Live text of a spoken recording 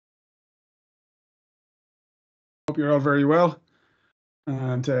you're all very well,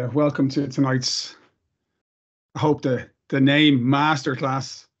 and welcome to tonight's. I hope the name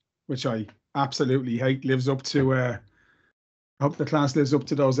Masterclass, which I absolutely hate, lives up to. I hope the class lives up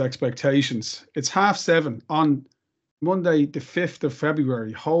to those expectations. It's 7:30 on Monday, the 5th of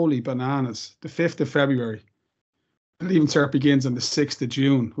February. Holy bananas! The 5th of February. The Leaving Cert begins on the 6th of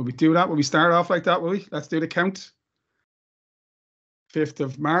June. Will we do that? Will we start off like that? Will we? Let's do the count. 5th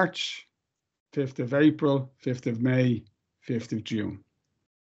of March. 5th of April, 5th of May, 5th of June.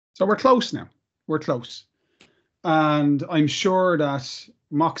 So we're close now. We're close. And I'm sure that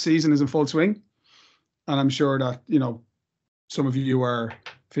mock season is in full swing. And I'm sure that, some of you are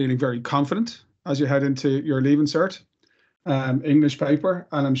feeling very confident as you head into your Leaving Cert English paper.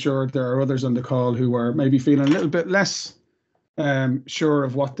 And I'm sure there are others on the call who are maybe feeling a little bit less sure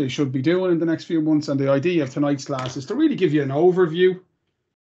of what they should be doing in the next few months. And the idea of tonight's class is to really give you an overview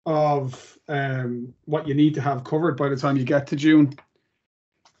of what you need to have covered by the time you get to June.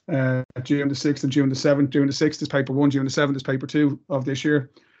 June the 6th and June the 7th. June the 6th is paper 1, June the 7th is paper 2 of this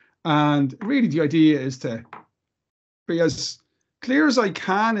year. And really the idea is to be as clear as I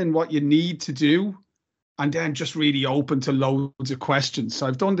can in what you need to do, and then just really open to loads of questions. So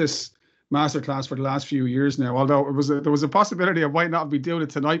I've done this masterclass for the last few years now, although there was a possibility I might not be doing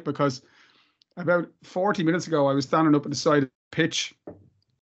it tonight, because about 40 minutes ago I was standing up at the side of the pitch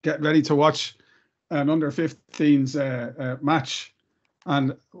getting ready to watch an under 15s match,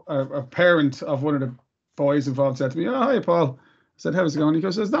 and a parent of one of the boys involved said to me, "Oh, hi Paul." I said, "How's it going?" He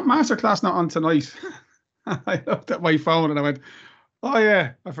goes, "Is that masterclass not on tonight?" I looked at my phone and I went, "Oh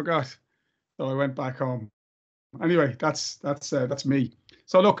yeah, I forgot." So I went back home. Anyway, that's me.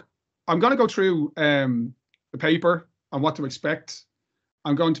 So look, I'm going to go through the paper and what to expect.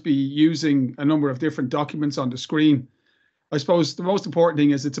 I'm going to be using a number of different documents on the screen. I suppose the most important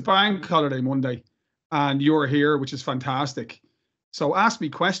thing is it's a bank holiday Monday and you're here, which is fantastic. So ask me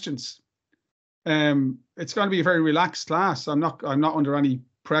questions. It's going to be a very relaxed class. I'm not under any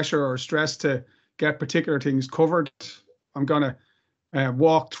pressure or stress to get particular things covered. I'm going to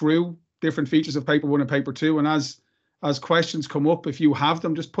walk through different features of paper 1 and paper 2. And as questions come up, if you have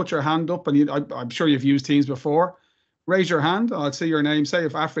them, just put your hand up. And I'm sure you've used Teams before. Raise your hand. I'll see your name. Say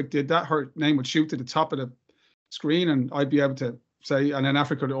if Afric did that, her name would shoot to the top of the screen and I'd be able to say, and then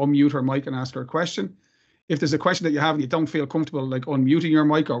Africa would unmute her mic and ask her a question. If there's a question that you have and you don't feel comfortable like unmuting your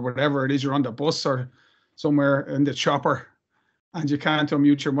mic or whatever it is, you're on the bus or somewhere in the chopper and you can't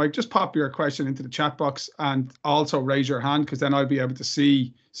unmute your mic, just pop your question into the chat box and also raise your hand, because then I'll be able to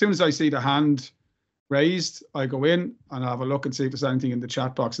see, as soon as I see the hand raised, I go in and I'll have a look and see if there's anything in the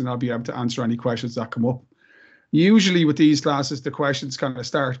chat box, and I'll be able to answer any questions that come up. Usually with these classes, the questions kind of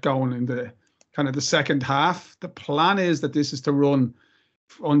start going in the second half. The plan is that this is to run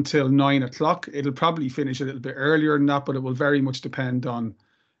until 9 o'clock. It'll probably finish a little bit earlier than that, but it will very much depend on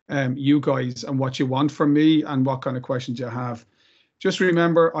you guys and what you want from me and what kind of questions you have. Just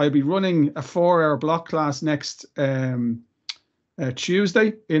remember, I'll be running a 4-hour block class next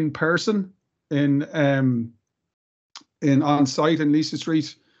Tuesday in person in on site in Lisa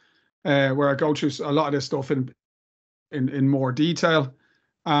Street, where I go through a lot of this stuff in more detail.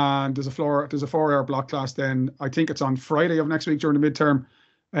 And there's a 4-hour block class then. I think it's on Friday of next week during the midterm,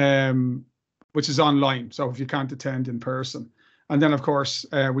 which is online. So if you can't attend in person. And then, of course,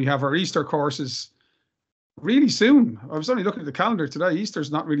 we have our Easter courses really soon. I was only looking at the calendar today. Easter's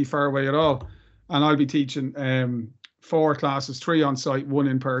not really far away at all. And I'll be teaching 4 classes, 3 on site, 1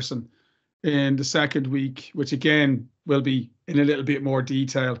 in person in the second week, which again will be in a little bit more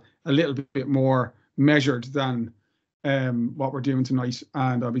detail, a little bit more measured than what we're doing tonight.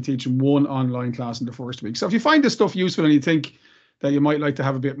 And I'll be teaching 1 online class in the first week. So if you find this stuff useful and you think that you might like to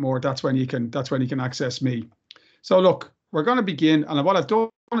have a bit more, that's when you can access me. So look, we're going to begin, and what I've done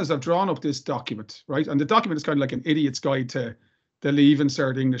is I've drawn up this document, right? And the document is kind of like an idiot's guide to the Leaving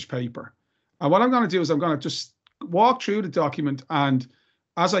Cert English paper. And what I'm going to do is I'm going to just walk through the document, and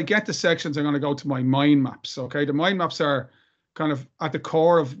as I get to sections, I'm going to go to my mind maps. Okay, the mind maps are kind of at the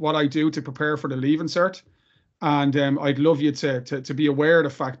core of what I do to prepare for the Leaving Cert. And I'd love you to be aware of the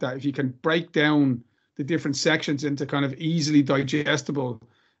fact that if you can break down the different sections into kind of easily digestible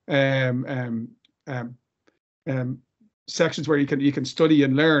sections where you can study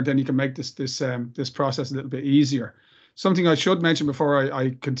and learn, then you can make this process a little bit easier. Something I should mention before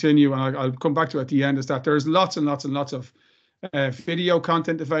I continue, and I'll come back to at the end, is that there's lots and lots and lots of video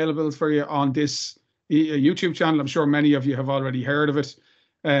content available for you on this YouTube channel. I'm sure many of you have already heard of it.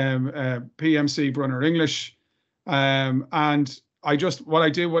 PMC Brunner English. And what I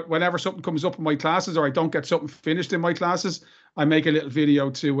do whenever something comes up in my classes, or I don't get something finished in my classes, I make a little video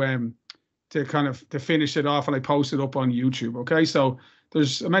to to finish it off, and I post it up on YouTube. Okay, so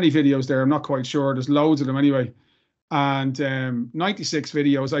there's many videos there. I'm not quite sure. There's loads of them anyway, and 96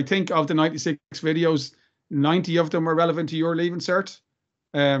 videos. I think of the 96 videos, 90 of them are relevant to your Leaving Cert.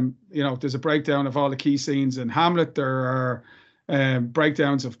 There's a breakdown of all the key scenes in Hamlet. There are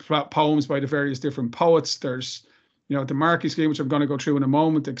breakdowns of poems by the various different poets. There's, the marking scheme, which I'm going to go through in a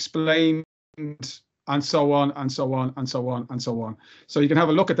moment, explained, and so on, and so on, and so on, and so on. So you can have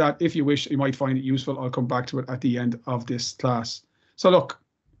a look at that if you wish. You might find it useful. I'll come back to it at the end of this class. So look,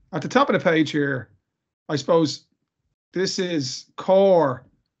 at the top of the page here, I suppose this is core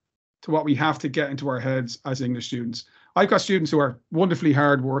to what we have to get into our heads as English students. I've got students who are wonderfully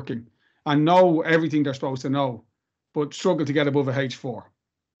hardworking and know everything they're supposed to know, but struggle to get above a H4.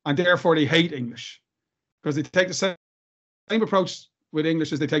 And therefore they hate English because they take the same approach with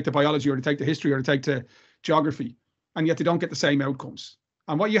English as they take to biology, or they take to history, or they take to geography, and yet they don't get the same outcomes.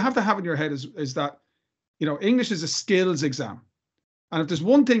 And what you have to have in your head is that, English is a skills exam. And if there's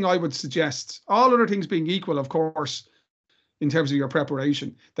one thing I would suggest, all other things being equal, of course, in terms of your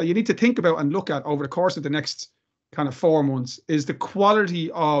preparation, that you need to think about and look at over the course of the next kind of 4 months, is the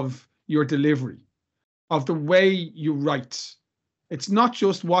quality of your delivery, of the way you write. It's not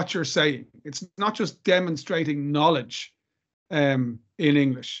just what you're saying. It's not just demonstrating knowledge in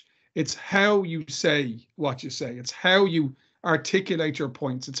English. It's how you say what you say. It's how you articulate your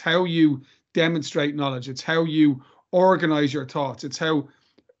points. It's how you demonstrate knowledge. It's how you organize your thoughts. It's how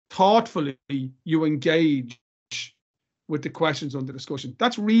thoughtfully you engage with the questions under discussion.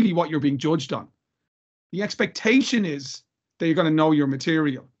 That's really what you're being judged on. The expectation is that you're going to know your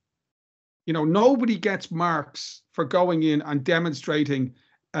material. Nobody gets marks for going in and demonstrating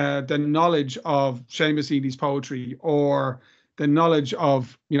the knowledge of Seamus Heaney's poetry or the knowledge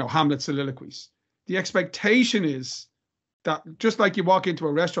of, Hamlet's soliloquies. The expectation is that just like you walk into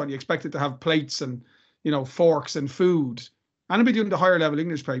a restaurant, you expect it to have plates and, forks and food. And if you're doing the higher level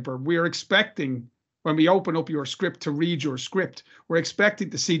English paper, we're expecting, when we open up your script to read your script, we're expecting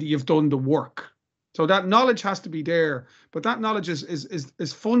to see that you've done the work. So that knowledge has to be there, but that knowledge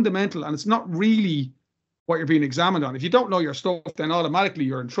is fundamental, and it's not really what you're being examined on. If you don't know your stuff, then automatically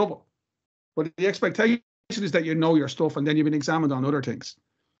you're in trouble. But the expectation is that you know your stuff, and then you've been examined on other things.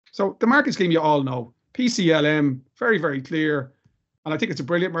 So the marking scheme, you all know. PCLM, very, very clear. And I think it's a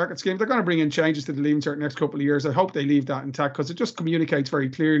brilliant market scheme. They're going to bring in changes to the Leaving Cert next couple of years. I hope they leave that intact, because it just communicates very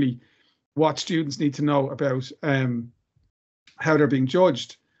clearly what students need to know about how they're being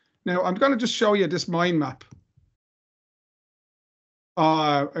judged. Now, I'm going to just show you this mind map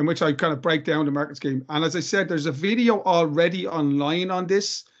in which I kind of break down the market scheme. And as I said, there's a video already online on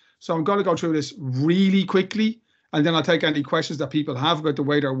this. So I'm going to go through this really quickly, and then I'll take any questions that people have about the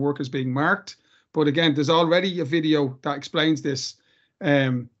way their work is being marked. But again, there's already a video that explains this.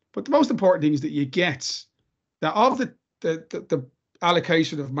 But the most important thing is that you get that of the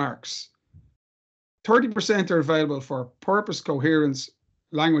allocation of marks, 30% are available for purpose, coherence,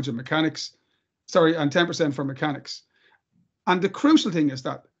 language and mechanics, and 10% for mechanics. And the crucial thing is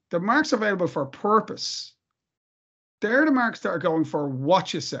that the marks available for purpose, they're the marks that are going for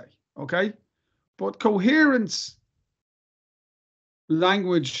what you say, okay? But coherence,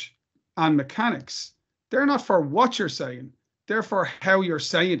 language and mechanics, they're not for what you're saying, they're for how you're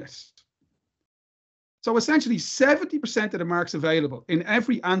saying it. So essentially 70% of the marks available in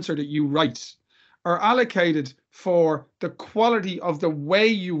every answer that you write are allocated for the quality of the way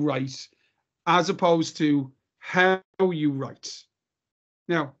you write as opposed to how you write.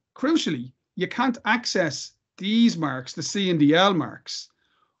 Now, crucially, you can't access these marks, the C and the L marks,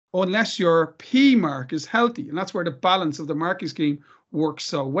 unless your P mark is healthy. And that's where the balance of the marking scheme works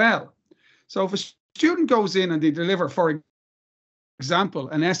so well. So if a student goes in and they deliver, for example,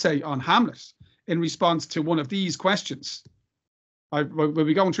 an essay on Hamlet in response to one of these questions, we'll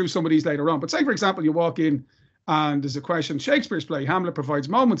be going through some of these later on. But say, for example, you walk in and there's a question, Shakespeare's play Hamlet provides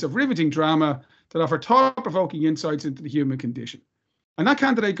moments of riveting drama that offer thought-provoking insights into the human condition. And that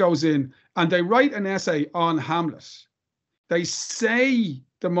candidate goes in and they write an essay on Hamlet. They say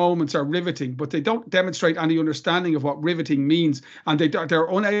the moments are riveting, but they don't demonstrate any understanding of what riveting means. And they're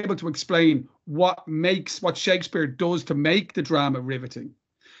unable to explain what Shakespeare does to make the drama riveting.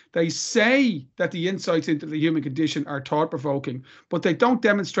 They say that the insights into the human condition are thought-provoking, but they don't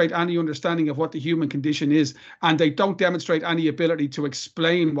demonstrate any understanding of what the human condition is, and they don't demonstrate any ability to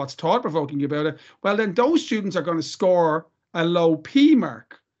explain what's thought-provoking about it. Well, then those students are going to score a low P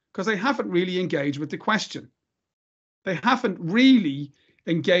mark because they haven't really engaged with the question. They haven't really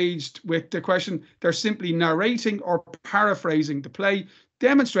engaged with the question. They're simply narrating or paraphrasing the play,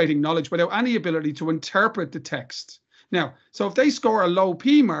 demonstrating knowledge without any ability to interpret the text. Now, so if they score a low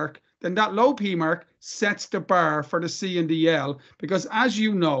P mark, then that low P mark sets the bar for the C and the L, because as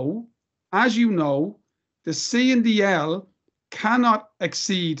you know, the C and the L cannot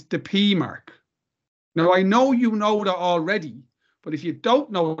exceed the P mark. Now, I know you know that already, but if you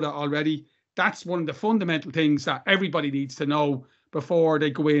don't know that already, that's one of the fundamental things that everybody needs to know before they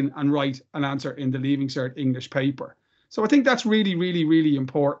go in and write an answer in the Leaving Cert English paper. So I think that's really, really, really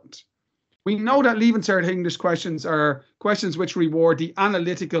important. We know that Leaving Cert English questions are questions which reward the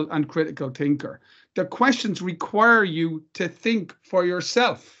analytical and critical thinker. The questions require you to think for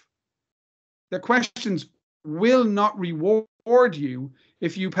yourself. The questions will not reward you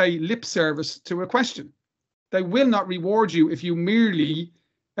if you pay lip service to a question. They will not reward you if you merely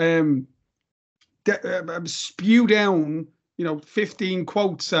spew down 15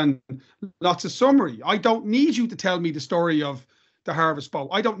 quotes and lots of summary. I don't need you to tell me the story of the Harvest Boat.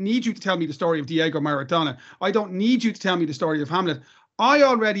 I don't need you to tell me the story of Diego Maradona. I don't need you to tell me the story of Hamlet. I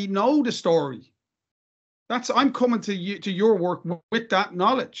already know the story. I'm coming to your work with that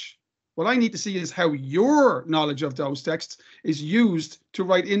knowledge. What I need to see is how your knowledge of those texts is used to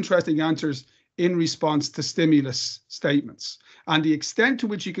write interesting answers in response to stimulus statements. And the extent to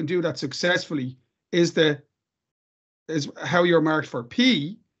which you can do that successfully is how you're marked for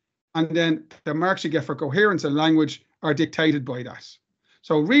P, and then the marks you get for coherence and language are dictated by that.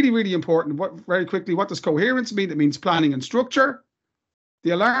 So really, really important. Very quickly, what does coherence mean? It means planning and structure.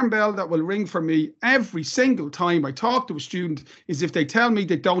 The alarm bell that will ring for me every single time I talk to a student is if they tell me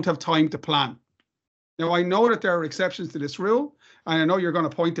they don't have time to plan. Now, I know that there are exceptions to this rule, and I know you're going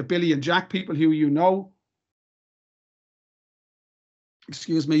to point to Billy and Jack, people who you know,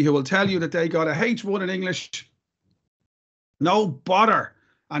 who will tell you that they got a H1 in English, no bother,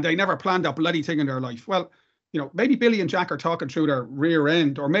 and they never planned that bloody thing in their life. Well, maybe Billy and Jack are talking through their rear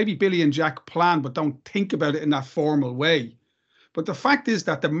end, or maybe Billy and Jack plan but don't think about it in that formal way. But the fact is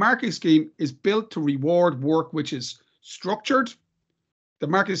that the marking scheme is built to reward work which is structured. The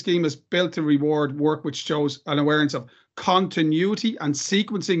marking scheme is built to reward work which shows an awareness of continuity and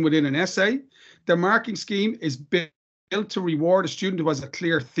sequencing within an essay. The marking scheme is built to reward a student who has a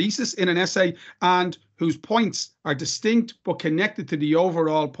clear thesis in an essay and whose points are distinct but connected to the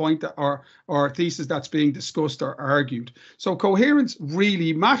overall point or thesis that's being discussed or argued. So coherence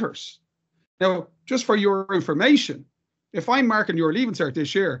really matters. Now, just for your information, if I'm marking your Leaving Cert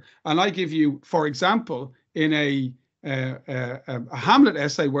this year and I give you, for example, in a Hamlet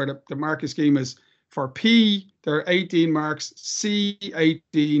essay where the marking scheme is for P, there are 18 marks, C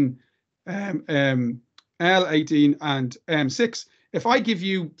 18, L 18 and M6. If I give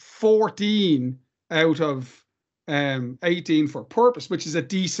you 14 out of 18 for purpose, which is a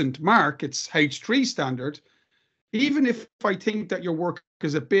decent mark, it's H3 standard, even if I think that your work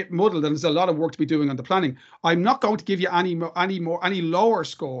is a bit muddled and there's a lot of work to be doing on the planning, I'm not going to give you any lower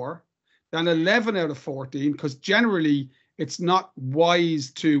score than 11 out of 14, because generally it's not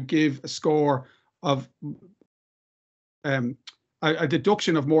wise to give a score of a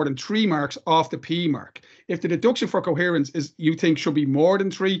deduction of more than 3 marks off the P mark. If the deduction for coherence is you think should be more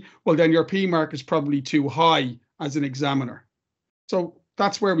than 3, well, then your P mark is probably too high as an examiner. So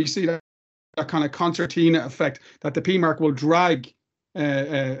that's where we see that kind of concertina effect, that the P mark will drag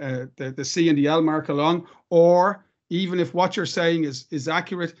the C and the L mark along, or even if what you're saying is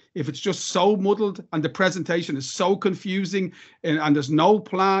accurate, if it's just so muddled and the presentation is so confusing and there's no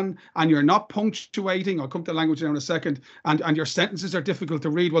plan and you're not punctuating, I'll come to language now in a second, and your sentences are difficult to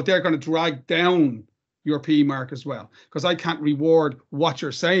read, well, they're going to drag down your P mark as well, because I can't reward what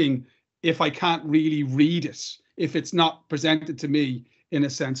you're saying if I can't really read it, if it's not presented to me in a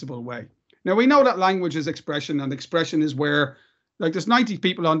sensible way. Now, we know that language is expression, and expression is where, like, there's 90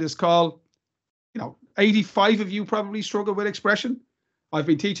 people on this call, 85 of you probably struggle with expression. I've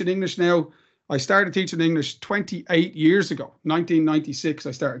been teaching English now. I started teaching English 28 years ago, 1996,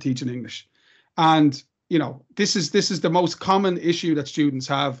 I started teaching English. And, this is the most common issue that students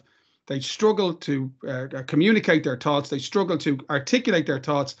have. They struggle to communicate their thoughts. They struggle to articulate their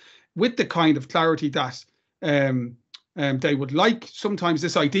thoughts with the kind of clarity that they would like. Sometimes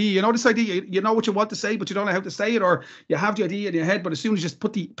this idea, you know what you want to say, but you don't know how to say it, or you have the idea in your head, but as soon as you just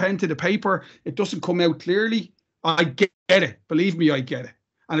put the pen to the paper, it doesn't come out clearly. I get it. Believe me, I get it.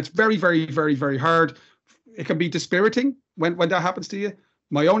 And it's very, very, very, very hard. It can be dispiriting when that happens to you.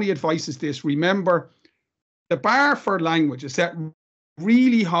 My only advice is this: remember, the bar for language is set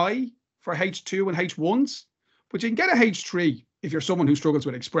really high for H2 and H1s, but you can get a H3 if you're someone who struggles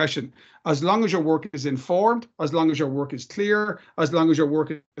with expression, as long as your work is informed, as long as your work is clear, as long as your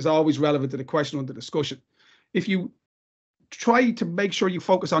work is always relevant to the question under discussion. If you try to make sure you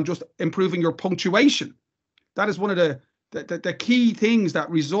focus on just improving your punctuation, that is one of the the key things that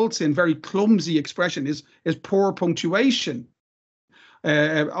results in very clumsy expression is poor punctuation.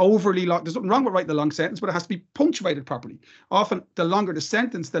 Overly long. There's nothing wrong with writing a long sentence, but it has to be punctuated properly. Often, the longer the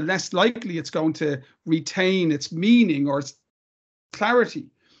sentence, the less likely it's going to retain its meaning or its clarity.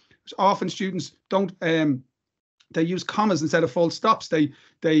 Often, students don't. They use commas instead of full stops. They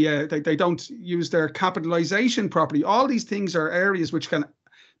don't use their capitalization properly. All these things are areas which can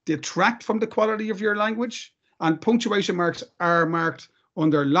detract from the quality of your language. And punctuation marks are marked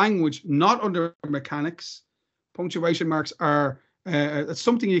under language, not under mechanics. Punctuation marks are it's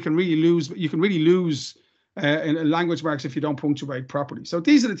something you can really lose. You can really lose in language marks if you don't punctuate properly. So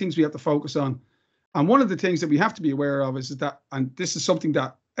these are the things we have to focus on. And one of the things that we have to be aware of is that, and this is something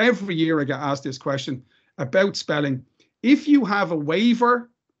that every year I get asked this question about spelling. If you have a waiver,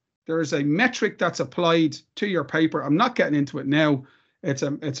 there is a metric that's applied to your paper. I'm not getting into it now. It's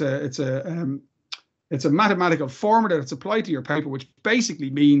a mathematical formula that's applied to your paper, which basically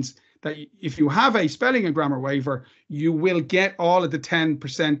means that if you have a spelling and grammar waiver, you will get all of the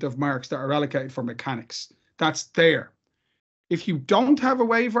 10% of marks that are allocated for mechanics. That's there. If you don't have a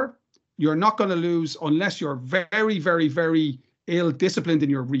waiver, you're not going to lose unless you're very, very, very ill-disciplined in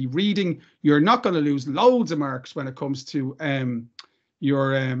your rereading. You're not going to lose loads of marks when it comes to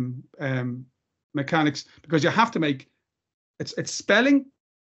your mechanics, because you have to make it's spelling,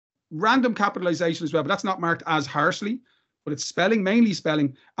 random capitalization as well, but that's not marked as harshly. But it's spelling, mainly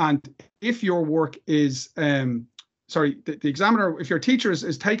spelling. And if your work is, the examiner, if your teacher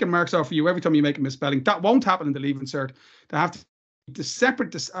is taking marks off for you every time you make a misspelling, that won't happen in the Leave Insert. They have to the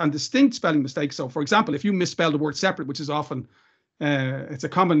separate and distinct spelling mistakes. So, for example, if you misspell the word separate, which is often, it's a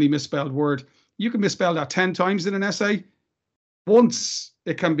commonly misspelled word, you can misspell that 10 times in an essay. Once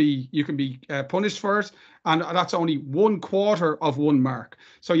you can be punished for it, and that's only 1/4 of 1 mark.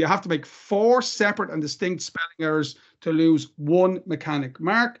 So you have to make 4 separate and distinct spelling errors to lose 1 mechanic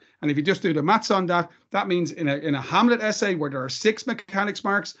mark. And if you just do the maths on that, that means in a Hamlet essay where there are 6 mechanics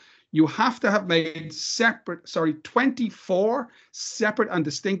marks, you have to have made 24 separate and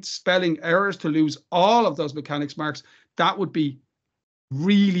distinct spelling errors to lose all of those mechanics marks. That would be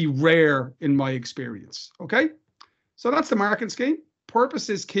really rare in my experience. Okay, so that's the marking scheme. Purpose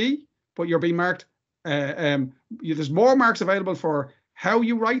is key, but you're being marked. There's more marks available for how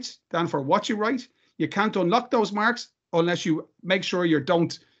you write than for what you write. You can't unlock those marks unless you make sure you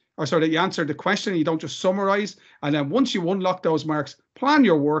that you answer the question and you don't just summarize. And then once you unlock those marks, plan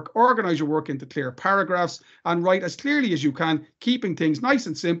your work, organize your work into clear paragraphs, and write as clearly as you can, keeping things nice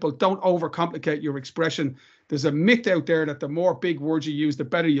and simple. Don't overcomplicate your expression. There's a myth out there that the more big words you use, the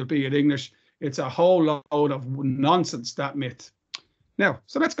better you'll be at English. It's a whole load of nonsense, that myth. Now,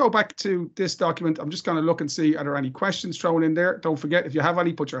 so let's go back to this document. I'm just going to look and see, are there any questions thrown in there? Don't forget, if you have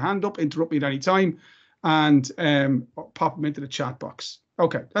any, put your hand up, interrupt me at any time, and pop them into the chat box.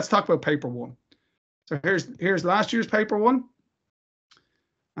 Okay, let's talk about paper 1. So here's last year's paper 1.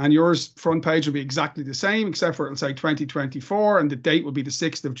 And yours front page will be exactly the same, except for it'll say 2024, and the date will be the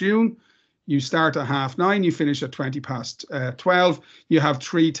 6th of June. You start at 9:30, you finish at 12:20. You have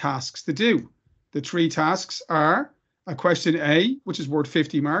 3 tasks to do. The 3 tasks are a question A, which is worth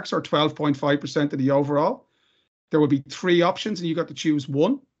 50 marks or 12.5% of the overall. There will be 3 options and you got to choose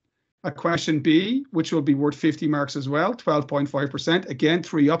one. A question B, which will be worth 50 marks as well, 12.5%. Again,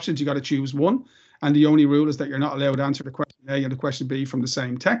 3 options, you got to choose one. And the only rule is that you're not allowed to answer the question A and the question B from the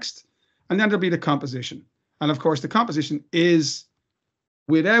same text. And then there'll be the composition. And of course, the composition is,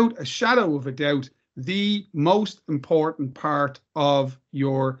 without a shadow of a doubt, the most important part of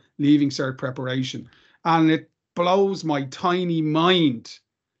your Leaving Cert preparation. And it blows my tiny mind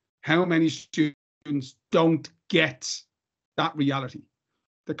how many students don't get that reality.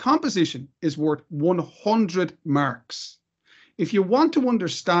 The composition is worth 100 marks. If you want to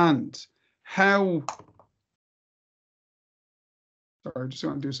understand how, sorry, I just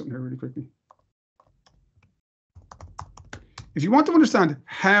want to do something here really quickly. If you want to understand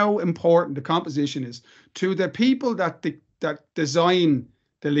how important the composition is to the people that design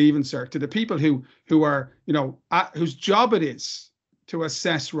the Leaving Cert, to the people who are, whose job it is to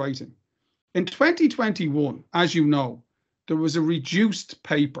assess writing. In 2021, as you know, there was a reduced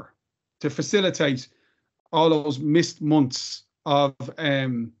paper to facilitate all those missed months due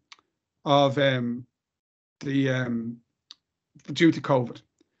to COVID.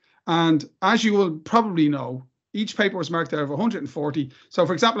 And as you will probably know, each paper was marked out of 140. So,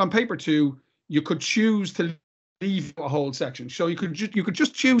 for example, on paper 2, you could choose to leave a whole section. So you could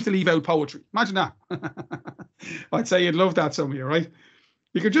just choose to leave out poetry. Imagine that. I'd say you'd love that, some of you, right?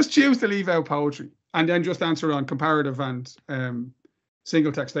 You could just choose to leave out poetry and then just answer on comparative and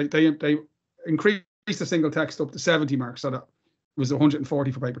single text. They increased the single text up to 70 marks, so that was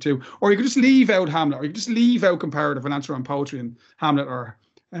 140 for paper 2. Or you could just leave out Hamlet, or you could just leave out comparative and answer on poetry and Hamlet, or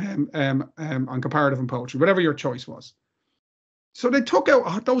on comparative and poetry, whatever your choice was. So they took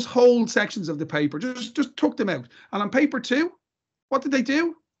out those whole sections of the paper, just took them out. And on paper 2, what did they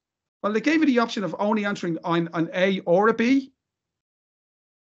do? Well, they gave you the option of only answering on an A or a B.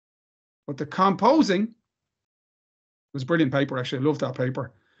 But the composing was a brilliant paper, actually. I love that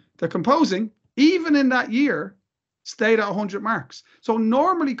paper. The composing, even in that year, stayed at 100 marks. So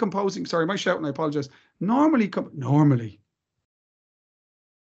normally composing, sorry, my shouting, I apologize. Normally,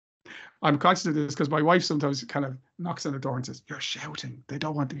 I'm conscious of this because my wife sometimes kind of knocks on the door and says, "You're shouting." They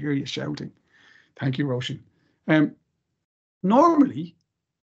don't want to hear you shouting. Thank you, Roshan. Normally,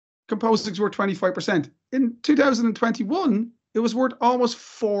 composing's worth 25%. In 2021, it was worth almost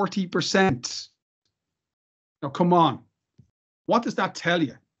 40%. Now, come on. What does that tell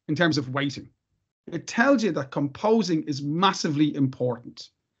you in terms of weighting? It tells you that composing is massively important.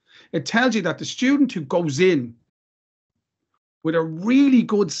 It tells you that the student who goes in with a really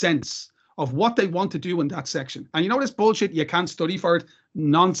good sense of what they want to do in that section. And you know this bullshit, you can't study for it?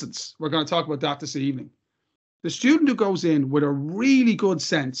 Nonsense. We're going to talk about that this evening. The student who goes in with a really good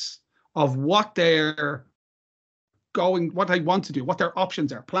sense of what they're what they want to do, what their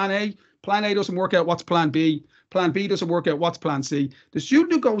options are. Plan A doesn't work out, what's plan B? Plan B doesn't work out, what's plan C? The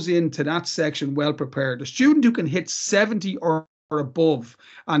student who goes into that section well prepared, the student who can hit 70 or above,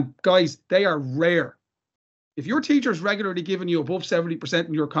 and guys, they are rare. If your teacher's regularly giving you above 70%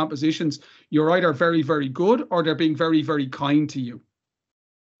 in your compositions, you're either very, very good or they're being very, very kind to you.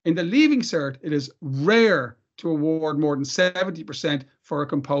 In the Leaving Cert, it is rare to award more than 70% for a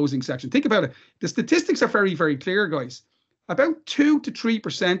composing section. Think about it. The statistics are very, very clear, guys. About 2 to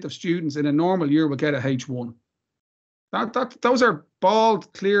 3% of students in a normal year will get a H1. Those are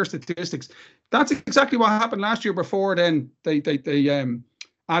bald, clear statistics. That's exactly what happened last year. Before then, they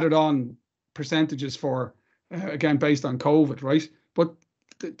added on percentages for, again, based on COVID, right? But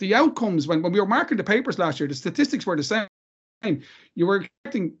the outcomes, when we were marking the papers last year, the statistics were the same. You were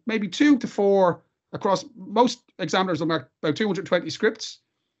getting maybe 2 to 4 across. Most examiners will mark about 220 scripts.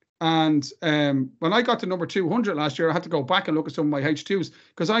 And when I got to number 200 last year, I had to go back and look at some of my H2s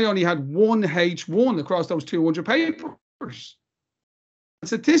because I only had one H1 across those 200 papers.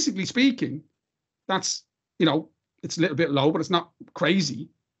 Statistically speaking, that's, it's a little bit low, but it's not crazy.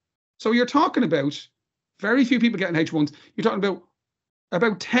 So you're talking about very few people getting H1s. You're talking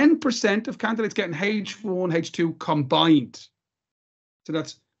about 10% of candidates getting H1, H2 combined. So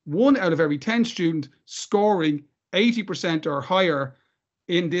that's 1 out of every 10 students scoring 80% or higher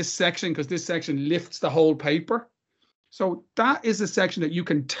in this section, because this section lifts the whole paper. So that is a section that you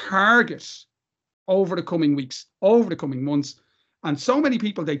can target over the coming weeks, over the coming months. And so many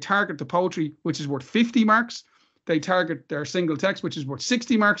people, they target the poetry, which is worth 50 marks. They target their single text, which is worth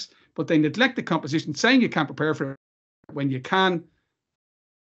 60 marks, but they neglect the composition, saying you can't prepare for it when you can.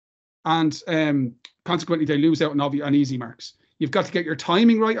 And consequently, they lose out on easy marks. You've got to get your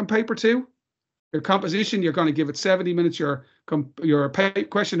timing right on paper 2. Your composition, you're going to give it 70 minutes. Your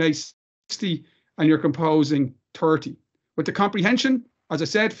question A, 60, and you're composing 30. With the comprehension, as I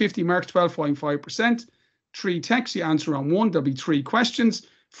said, 50 marks, 12.5%. 3 texts, you answer on 1. There'll be 3 questions.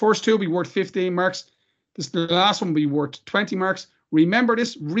 First 2 will be worth 15 marks. The last one will be worth 20 marks. Remember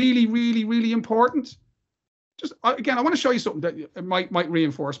this, really, really, really important. Just again, I want to show you something that might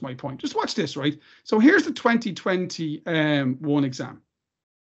reinforce my point. Just watch this, right? So here's the 2021 exam.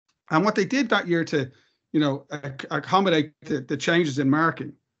 And what they did that year to, accommodate the changes in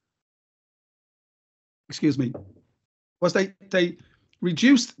marking, was they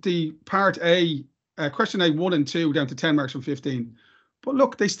reduced the part A, question A 1 and 2 down to 10 marks from 15. But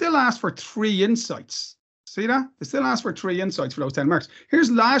look, they still asked for 3 insights. See that? They still asked for 3 insights for those 10 marks. Here's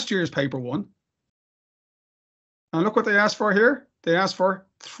last year's paper 1. And look what they asked for here. They asked for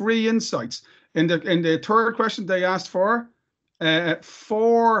 3 insights. In the third question, they asked for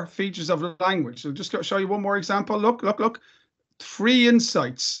 4 features of language. So just show you one more example. Look. 3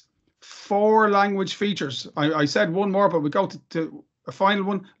 insights, 4 language features. I said one more, but we go to a final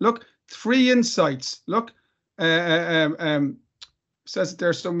one. Look, 3 insights. Look, says it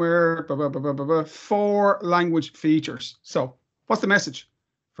there somewhere. 4 language features. So what's the message?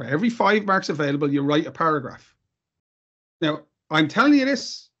 For every 5 marks available, you write a paragraph. Now, I'm telling you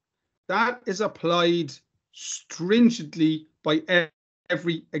this, that is applied stringently by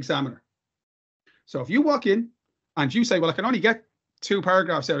every examiner. So if you walk in and you say, well, I can only get 2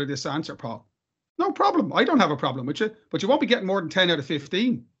 paragraphs out of this answer, Paul. No problem. I don't have a problem with you, but you won't be getting more than 10 out of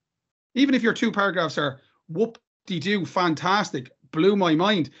 15. Even if your 2 paragraphs are whoop-de-doo fantastic, blew my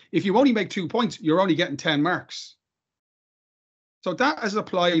mind. If you only make 2 points, you're only getting 10 marks. So that is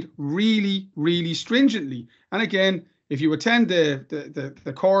applied really, really stringently. And again, if you attend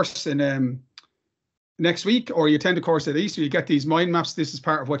the course in next week, or you attend a course at Easter, you get these mind maps. This is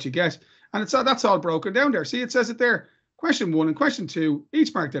part of what you get. And that's all broken down there. See, it says it there. Question 1 and question 2,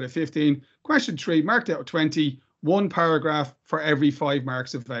 each marked out of 15. Question 3, marked out of 20. 1 paragraph for every 5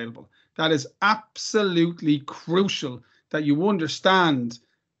 marks available. That is absolutely crucial that you understand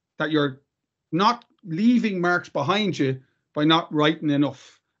that you're not leaving marks behind you by not writing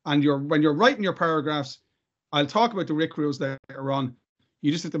enough. And when you're writing your paragraphs, I'll talk about the RIC rules later on.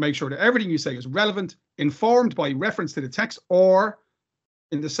 You just have to make sure that everything you say is relevant, informed by reference to the text, or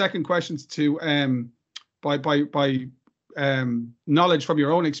in the second questions to by knowledge from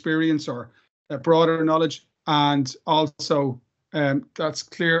your own experience or broader knowledge, and also that's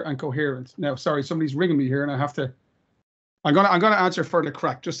clear and coherent. Now, sorry, somebody's ringing me here, and I have to. I'm gonna answer for the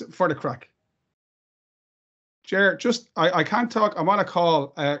crack, just for the crack. Jer, I can't talk. I'm on a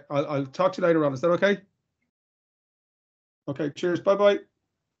call. I'll talk to you later on. Is that okay? Okay. Cheers. Bye bye.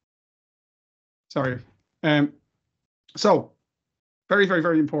 Sorry. So very, very,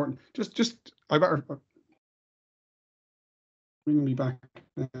 very important. Just I better bring me back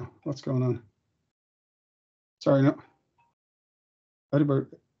now. What's going on? Sorry, no. How about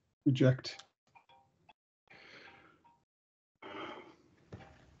reject?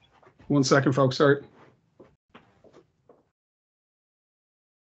 1 second, folks. Sorry.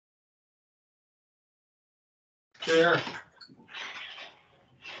 There.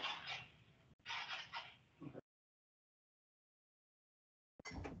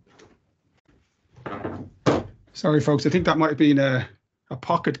 Sorry, folks. I think that might have been a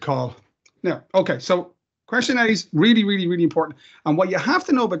pocket call. Now, okay. So question A is really, really, really important. And what you have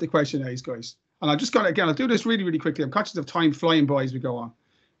to know about the question A's, guys, and I'll do this really, really quickly. I'm conscious of time flying by as we go on.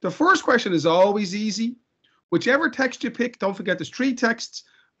 The first question is always easy. Whichever text you pick, don't forget there's 3 texts.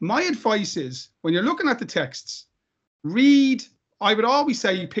 My advice is when you're looking at the texts, read. I would always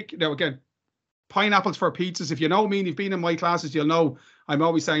say pick, again, pineapples for pizzas. If you know me and you've been in my classes, you'll know I'm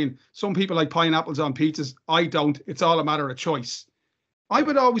always saying some people like pineapples on pizzas. I don't. It's all a matter of choice. I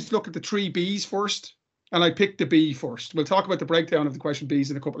would always look at the 3 B's first, and I pick the B first. We'll talk about the breakdown of the question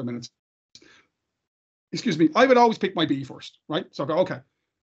B's in a couple of minutes. Excuse me. I would always pick my B first, right? So I go, okay.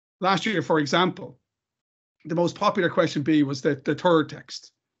 Last year, for example, the most popular question B was the third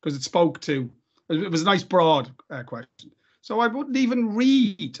text because it spoke to, it was a nice broad question. So I wouldn't even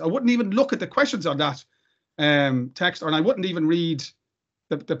read, I wouldn't even look at the questions on that text, and I wouldn't even read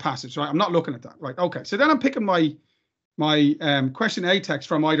the passage, right? I'm not looking at that, right? Okay, so then I'm picking my question A text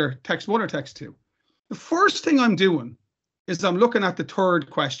from either text 1 or text 2. The first thing I'm doing is I'm looking at the third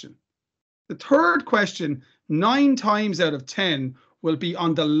question. The third question, 9 times out of 10, will be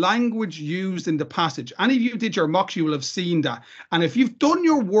on the language used in the passage. Any of you did your mocks, you will have seen that. And if you've done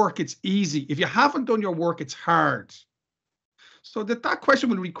your work, it's easy. If you haven't done your work, it's hard. So that question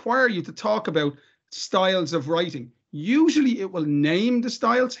will require you to talk about styles of writing. Usually it will name the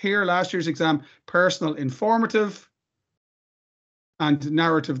styles. Here, last year's exam, personal informative and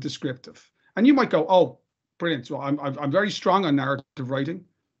narrative descriptive. And you might go, oh, brilliant. So I'm very strong on narrative writing.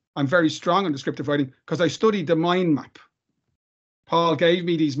 I'm very strong on descriptive writing because I studied the mind map. Paul gave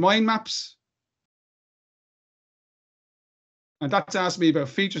me these mind maps. And that's asked me about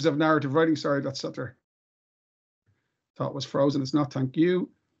features of narrative writing. Sorry, that's up there. Thought it was frozen. It's not, thank you.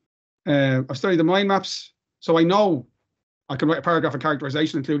 I've studied the mind maps. So I know I can write a paragraph on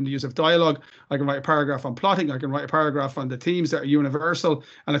characterization, including the use of dialogue. I can write a paragraph on plotting. I can write a paragraph on the themes that are universal.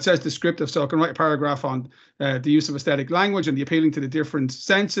 And it says descriptive. So I can write a paragraph on the use of aesthetic language and the appealing to the different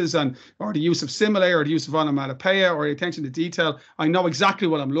senses, and or the use of simile, or the use of onomatopoeia, or the attention to detail. I know exactly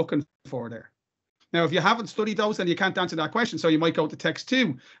what I'm looking for there. Now, if you haven't studied those, then you can't answer that question. So you might go to text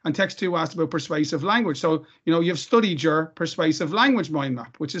 2, and text 2 asked about persuasive language. So, you've studied your persuasive language mind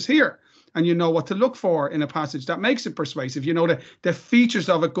map, which is here. And you know what to look for in a passage that makes it persuasive. You know the features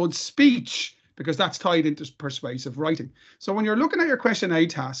of a good speech, because that's tied into persuasive writing. So when you're looking at your question A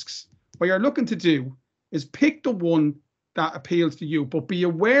tasks, what you're looking to do is pick the one that appeals to you, but be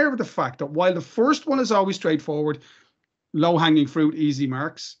aware of the fact that while the first one is always straightforward, low-hanging fruit, easy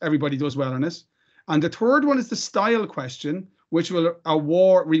marks, everybody does well on this. And the third one is the style question, which will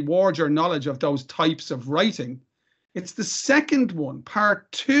reward your knowledge of those types of writing. It's the second one, part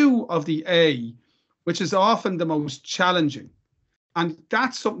 2 of the A, which is often the most challenging. And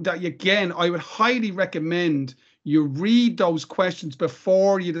that's something that, again, I would highly recommend you read those questions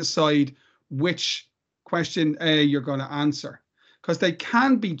before you decide which question A you're going to answer, because they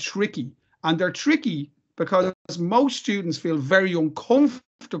can be tricky. And they're tricky because most students feel very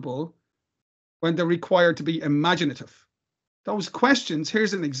uncomfortable when they're required to be imaginative. Those questions,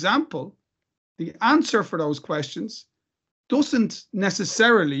 here's an example. The answer for those questions is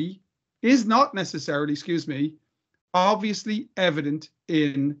not necessarily, obviously evident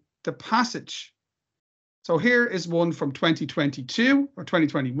in the passage. So here is one from 2022 or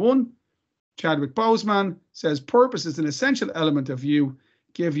 2021. Chadwick Boseman says, purpose is an essential element of you.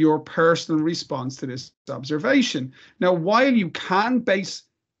 Give your personal response to this observation. Now, while you can base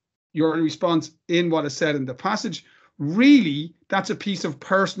your response in what is said in the passage, really, that's a piece of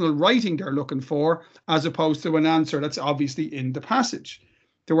personal writing they're looking for, as opposed to an answer that's obviously in the passage.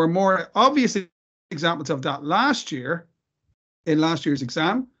 There were more obvious examples of that last year, in last year's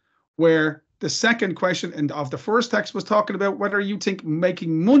exam, where the second question of the first text was talking about whether you think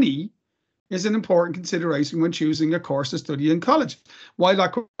making money is an important consideration when choosing a course to study in college. While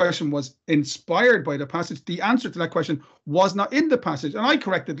that question was inspired by the passage, the answer to that question was not in the passage. And I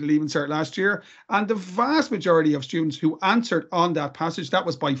corrected the Leaving Cert last year, and the vast majority of students who answered on that passage, that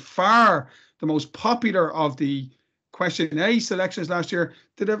was by far the most popular of the question A selections last year,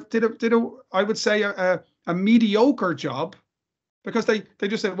 did I would say a mediocre job, because they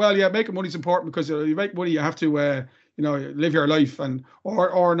just said, well, yeah, making money is important because you make money, you have to live your life, and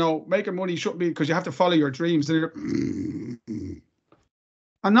or no, making money shouldn't be because you have to follow your dreams. And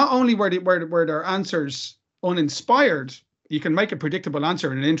not only were their answers uninspired, you can make a predictable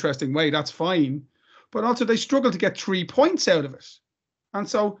answer in an interesting way, that's fine, but also they struggled to get 3 points out of it. And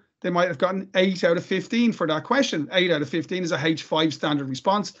so they might have gotten 8 out of 15 for that question. 8 out of 15 is a H5 standard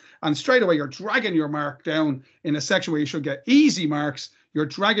response. And straight away, you're dragging your mark down in a section where you should get easy marks. You're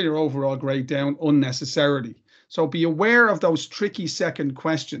dragging your overall grade down unnecessarily. So be aware of those tricky second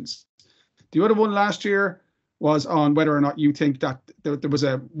questions. The other one last year was on whether or not you think that there was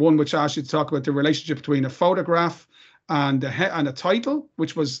one which asked you to talk about the relationship between a photograph and a title,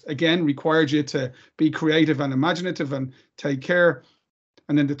 which was, again, required you to be creative and imaginative and take care.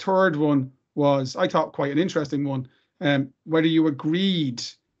 And then the third one was, I thought, quite an interesting one, whether you agreed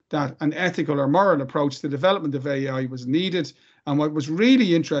that an ethical or moral approach to the development of AI was needed. And what was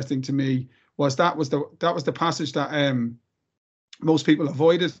really interesting to me was that was the passage that most people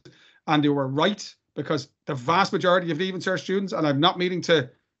avoided, and they were right, because the vast majority of Leaving Cert students, and I'm not meaning to,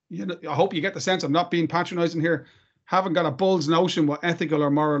 I hope you get the sense I'm not being patronizing here, haven't got a bull's notion what ethical or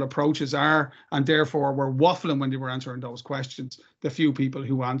moral approaches are, and therefore were waffling when they were answering those questions, the few people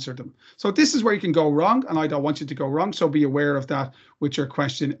who answered them. So this is where you can go wrong, and I don't want you to go wrong, so be aware of that with your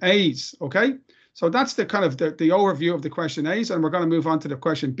question A's, okay? So that's the kind of the overview of the question A's, and we're going to move on to the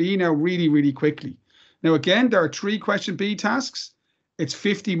question B now really, really quickly. Now, again, there are 3 question B tasks. It's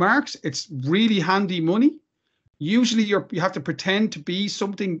 50 marks. It's really handy money. Usually you have to pretend to be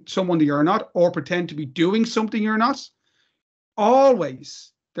someone that you're not, or pretend to be doing something you're not.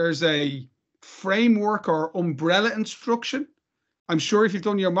 Always there's a framework or umbrella instruction. I'm sure if you've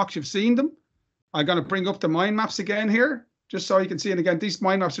done your mocks, you've seen them. I'm going to bring up the mind maps again here, just so you can see it again. These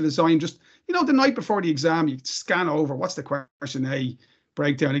mind maps are designed just, the night before the exam, you scan over what's the question A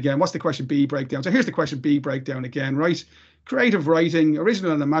breakdown again, what's the question B breakdown. So here's the question B breakdown again, right? Creative writing,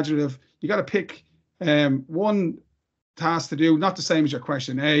 original and imaginative. You got to pick one task to do, not the same as your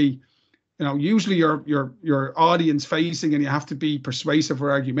question A. Usually you're audience facing and you have to be persuasive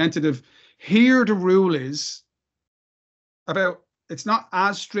or argumentative. Here the rule is it's not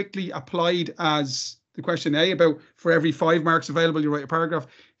as strictly applied as the question A about for every 5 marks available, you write a paragraph.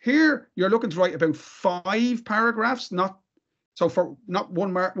 Here you're looking to write about 5 paragraphs, not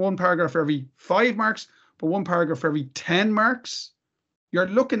one paragraph for every 5 marks, but 1 paragraph for every 10 marks. You're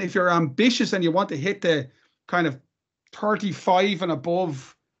looking, if you're ambitious and you want to hit the kind of 35 and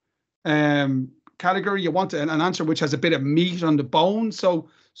above category, you want an answer which has a bit of meat on the bone. So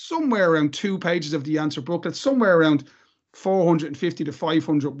somewhere around 2 pages of the answer booklet, somewhere around 450 to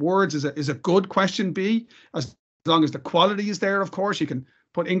 500 words is a good question B, as long as the quality is there. Of course, you can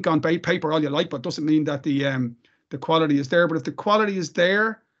put ink on paper all you like, but it doesn't mean that the quality is there. But if the quality is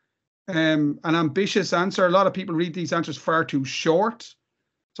there, an ambitious answer, a lot of people read these answers far too short.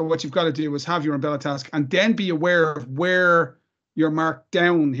 So what you've got to do is have your umbrella task and then be aware of where you're marked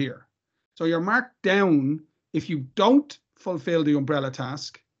down here. So you're marked down if you don't fulfill the umbrella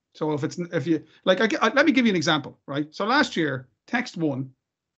task. So let me give you an example, right? So last year, text 1,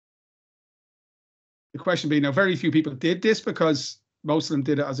 the question B, now very few people did this because most of them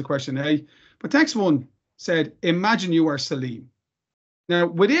did it as a question A, but text 1 said, imagine you are Salim. Now,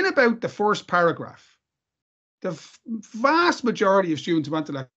 within about the first paragraph, the vast majority of students who went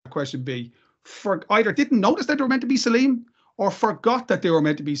to that question B either didn't notice that they were meant to be Salim, or forgot that they were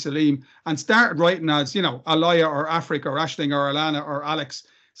meant to be Salim and started writing as, you know, Alaya or Afric or Ashling or Alana or Alex,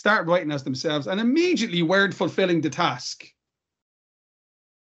 start writing as themselves and immediately weren't fulfilling the task. Does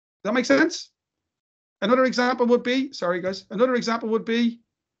that make sense? Another example would be, sorry guys, another example would be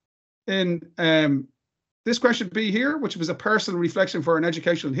in this question B here, which was a personal reflection for an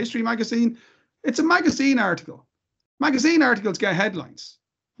educational history magazine. It's a magazine article. Magazine articles get headlines.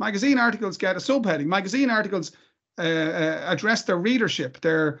 Magazine articles get a subheading. Magazine articles address their readership.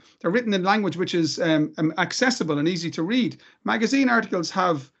 They're written in language which is accessible and easy to read. Magazine articles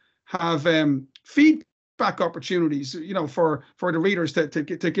have feedback opportunities, you know, for the readers to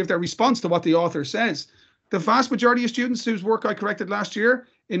give their response to what the author says. The vast majority of students whose work I corrected last year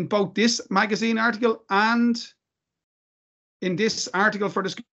in both this magazine article and in this article for the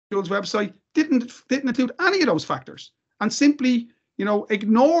school's website didn't include any of those factors and simply, you know,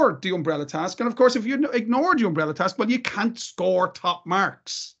 ignored the umbrella task. And of course, if you ignored the umbrella task, well, you can't score top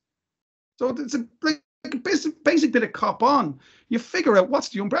marks. So it's like a basic bit of cop on. You figure out what's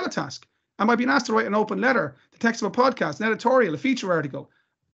the umbrella task. Am I being asked to write an open letter, the text of a podcast, an editorial, a feature article?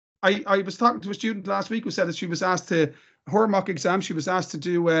 I was talking to a student last week who said that she was asked to, her mock exam, she was asked to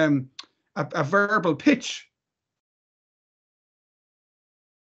do a verbal pitch,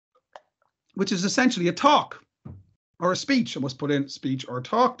 which is essentially a talk or a speech. I must put in speech or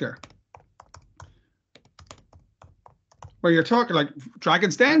talk there, where you're talking like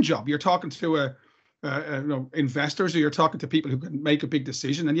Dragon's Den job. You're talking to you know, investors, or you're talking to people who can make a big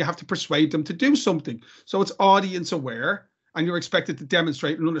decision, and you have to persuade them to do something. So it's audience aware, and you're expected to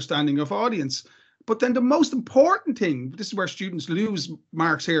demonstrate an understanding of audience. But then the most important thing, this is where students lose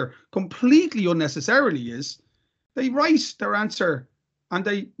marks here completely unnecessarily, is they write their answer and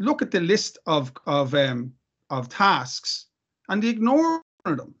they look at the list of tasks and they ignore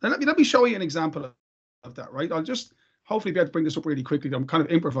them. And let me show you an example of that, right? I'll just hopefully be able to bring this up really quickly. I'm kind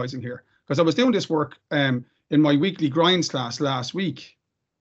of improvising here because I was doing this work in my weekly grinds class last week.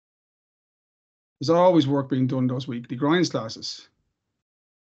 There's always work being done in those weekly grinds classes.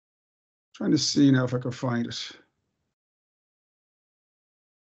 Trying to see now if I can find it.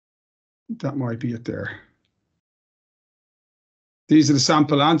 That might be it there. These are the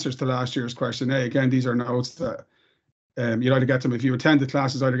sample answers to last year's question A. Again, these are notes that you'd either get them, if you attend the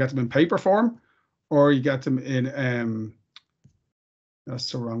classes, either get them in paper form or you get them in, that's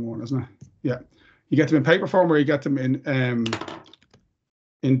the wrong one, isn't it? Yeah, you get them in paper form or you get them in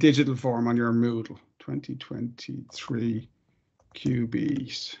digital form on your Moodle 2023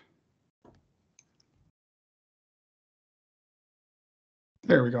 QBs.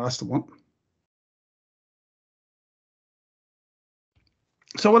 There we go, that's the one.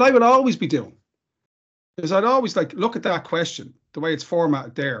 So what I would always be doing is I'd always like look at that question, the way it's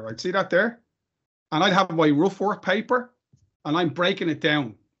formatted there, right? See that there? And I'd have my rough work paper and I'm breaking it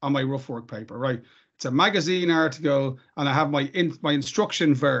down on my rough work paper, right? It's a magazine article and I have my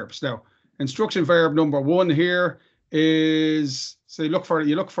instruction verbs. Now, instruction verb number 1 here is, so you look for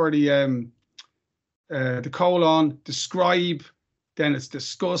the colon, describe, then it's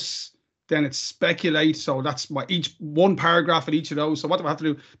discuss, then it's speculate. So that's one paragraph in each of those. So what do I have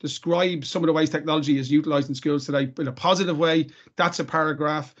to do? Describe some of the ways technology is utilized in schools today in a positive way. That's a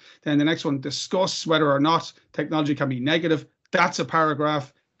paragraph. Then the next one, discuss whether or not technology can be negative. That's a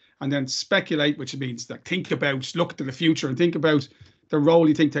paragraph. And then speculate, which means like think about, look to the future and think about the role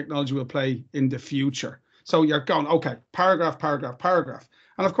you think technology will play in the future. So you're going, okay, paragraph, paragraph, paragraph.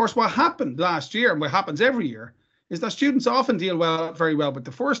 And of course, what happened last year and what happens every year is that students often deal very well with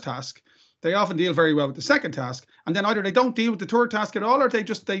the first task. They often deal very well with the second task, and then either they don't deal with the third task at all, or they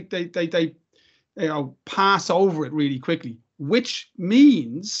just they you know, pass over it really quickly, which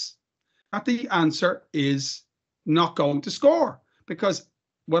means that the answer is not going to score. Because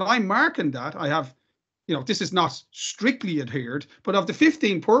when I'm marking that, I have, you know, this is not strictly adhered, but of the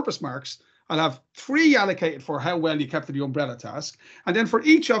 15 purpose marks, I'll have 3 allocated for how well you kept to the umbrella task, and then for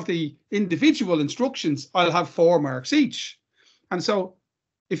each of the individual instructions, I'll have 4 marks each. And so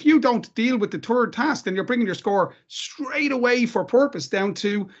if you don't deal with the third task, then you're bringing your score straight away for purpose down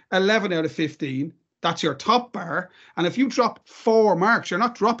to 11 out of 15. That's your top bar. And if you drop 4 marks, you're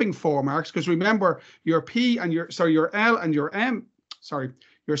not dropping 4 marks, because remember your P and your L and your M,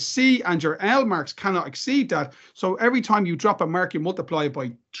 your C and your L marks cannot exceed that. So every time you drop a mark, you multiply it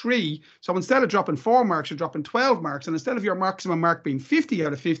by 3. So instead of dropping 4 marks, you're dropping 12 marks. And instead of your maximum mark being 50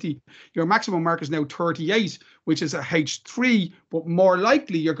 out of 50, your maximum mark is now 38, which is a H3, but more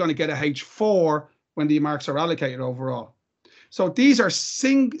likely you're going to get a H4 when the marks are allocated overall. So these are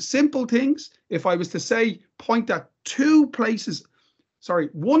simple things. If I was to say, point at 2 places,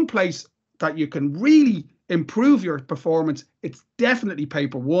 one place that you can really improve your performance, it's definitely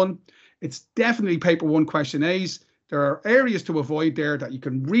paper one. It's definitely paper one question A's. There are areas to avoid there that you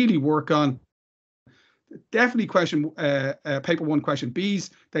can really work on. Definitely paper one question B's.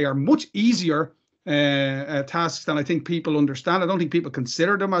 They are much easier tasks than I think people understand. I don't think people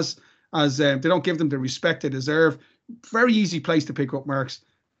consider them as they don't give them the respect they deserve. Very easy place to pick up marks.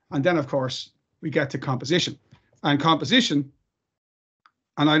 And then, of course, we get to composition. And composition,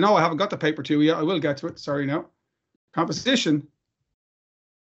 and I know I haven't got the paper two yet. I will get to it. Sorry, no. Composition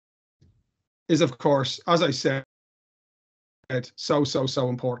is, of course, as I said, so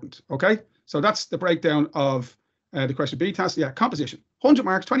important. Okay, so that's the breakdown of the question B task. Yeah, composition, 100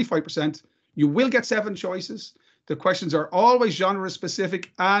 marks, 25%. You will get 7 choices. The questions are always genre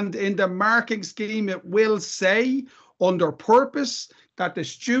specific, and in the marking scheme, it will say under purpose that the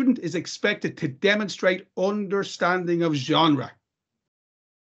student is expected to demonstrate understanding of genre.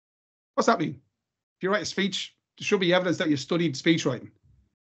 What's that mean? If you write a speech, there should be evidence that you've studied speech writing.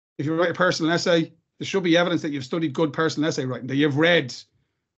 If you write a personal essay, there should be evidence that you've studied good personal essay writing, that you've read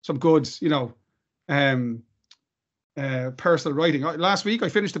some good, personal writing. Last week, I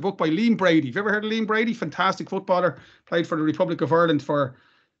finished a book by Liam Brady. Have you ever heard of Liam Brady? Fantastic footballer, played for the Republic of Ireland for,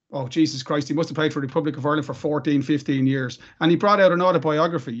 oh, Jesus Christ, he must have played for the Republic of Ireland for 14, 15 years. And he brought out an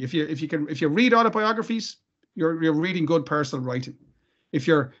autobiography. If you read autobiographies, you're reading good personal writing. If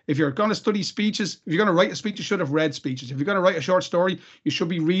you're going to study speeches, if you're going to write a speech, you should have read speeches. If you're going to write a short story, you should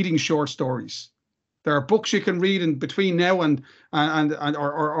be reading short stories. There are books you can read in between now and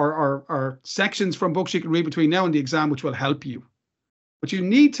or sections from books you can read between now and the exam, which will help you. But you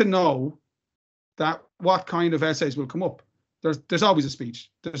need to know that what kind of essays will come up. There's always a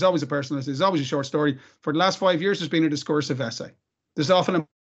speech. There's always a personal essay. There's always a short story. For the last 5 years, there's been a discursive essay. There's often a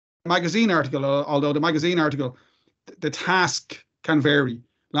magazine article, although the magazine article, the task can vary.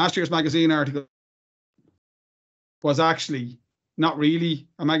 Last year's magazine article was actually not really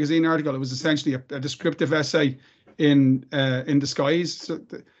a magazine article. It was essentially a descriptive essay in disguise. So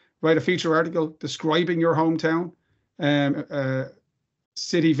write a feature article describing your hometown,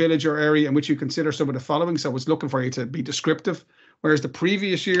 city, village, or area in which you consider some of the following. So it's looking for you to be descriptive. Whereas the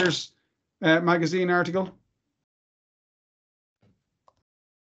previous year's magazine article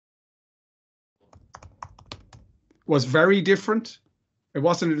was very different. It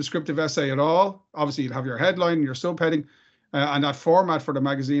wasn't a descriptive essay at all. Obviously, you'd have your headline and your subheading, and that format for the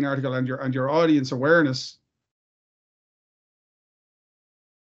magazine article and your audience awareness.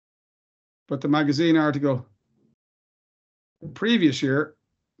 But the magazine article the previous year,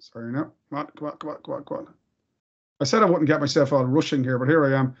 sorry, no, come on. I said I wouldn't get myself all rushing here, but here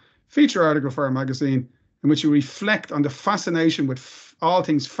I am. Feature article for a magazine in which you reflect on the fascination with all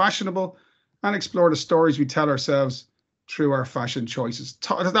things fashionable and explore the stories we tell ourselves through our fashion choices.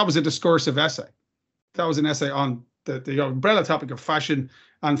 That was a discursive essay. That was an essay on the umbrella topic of fashion,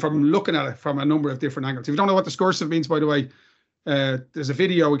 and from looking at it from a number of different angles. If you don't know what discursive means, by the way, there's a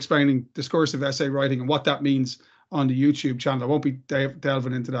video explaining discursive essay writing and what that means on the YouTube channel. I won't be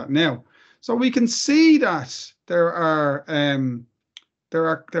delving into that now. So we can see that there are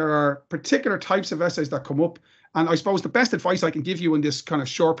particular types of essays that come up. And I suppose the best advice I can give you in this kind of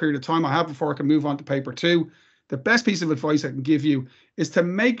short period of time I have before I can move on to paper 2, the best piece of advice I can give you is to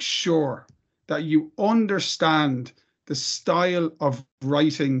make sure that you understand the style of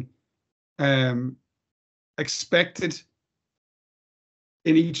writing expected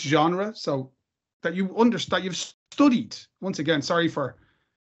in each genre, so that you understand, you've studied. Once again, sorry for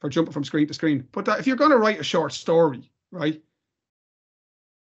jumping from screen to screen, but that if you're going to write a short story, right?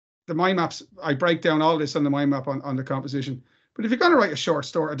 The mind maps, I break down all this on the mind map on the composition. But if you're going to write a short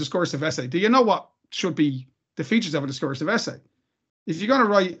story, a discursive essay, do you know what should be the features of a discursive essay? If you're going to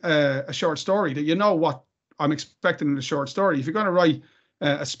write a short story, do you know what I'm expecting in a short story? If you're going to write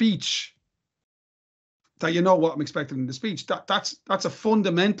a speech, that you know what I'm expecting in the speech. That's a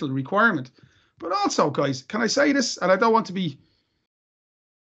fundamental requirement. But also, guys, can I say this? And I don't want to be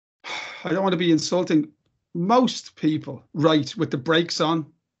insulting. Most people write with the brakes on.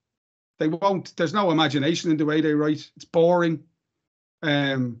 They won't. There's no imagination in the way they write. It's boring.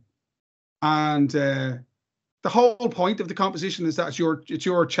 The whole point of the composition is that it's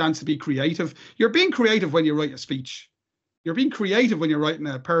your chance to be creative. You're being creative when you write a speech. You're being creative when you're writing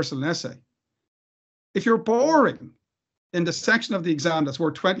a personal essay. If you're boring in the section of the exam that's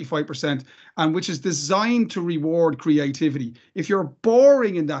worth 25% and which is designed to reward creativity, if you're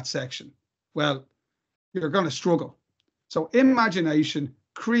boring in that section, well, you're going to struggle. So imagination,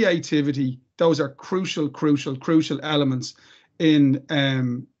 creativity, those are crucial elements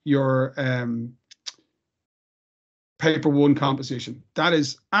in your paper 1 composition. That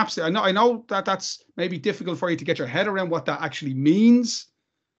is absolutely, I know that that's maybe difficult for you to get your head around what that actually means.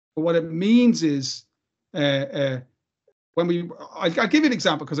 But what it means is when I'll give you an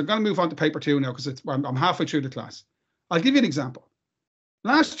example, because I'm going to move on to paper 2 now, because I'm halfway through the class. I'll give you an example.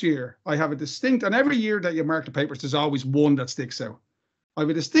 Last year, I have a distinct, and every year that you mark the papers, there's always one that sticks out. I have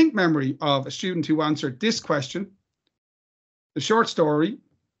a distinct memory of a student who answered this question, the short story.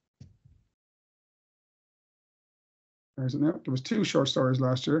 Where is it now? There was 2 short stories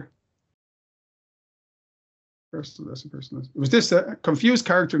last year. Personal lesson. It was this confused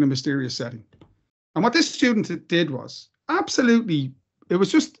character in a mysterious setting. And what this student did was absolutely, it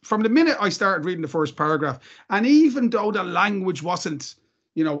was just from the minute I started reading the first paragraph, and even though the language wasn't,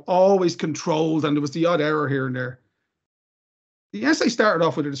 you know, always controlled and there was the odd error here and there, the essay started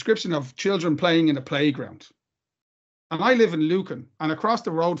off with a description of children playing in a playground. And I live in Lucan, and across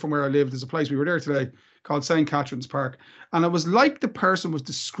the road from where I live, there's a place, we were there today, called St. Catherine's Park. And it was like the person was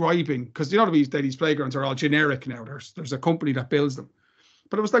describing, because you know these playgrounds are all generic now. There's a company that builds them.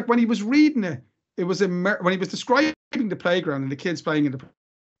 But it was like when he was reading it, it was when he was describing the playground and the kids playing in the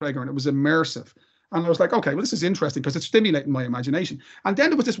playground, it was immersive. And I was like, okay, well, this is interesting because it's stimulating my imagination. And then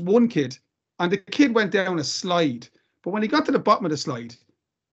there was this one kid, and the kid went down a slide. But when he got to the bottom of the slide,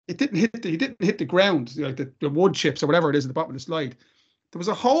 he didn't hit the ground, like the wood chips or whatever it is at the bottom of the slide. There was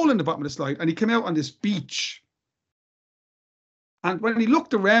a hole in the bottom of the slide, and he came out on this beach. And when he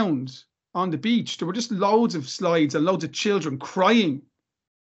looked around on the beach, there were just loads of slides and loads of children crying.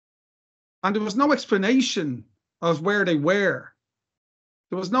 And there was no explanation of where they were.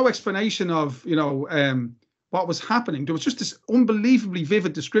 There was no explanation of, you know, what was happening. There was just this unbelievably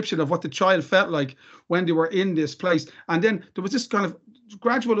vivid description of what the child felt like when they were in this place. And then there was this kind of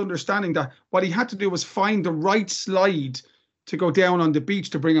gradual understanding that what he had to do was find the right slide to go down on the beach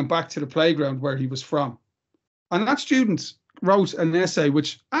to bring him back to the playground where he was from. And that student wrote an essay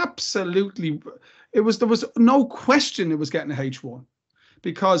which absolutely, there was no question it was getting a H1,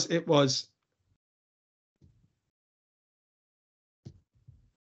 because it was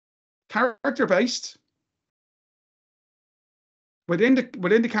character based. Within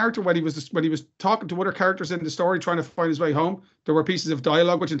the character, when he was talking to other characters in the story, trying to find his way home, there were pieces of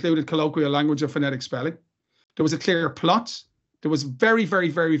dialogue which included colloquial language and phonetic spelling. There was a clear plot. There was very, very,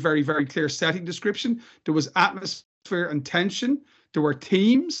 very, very, very clear setting description. There was atmosphere and tension. There were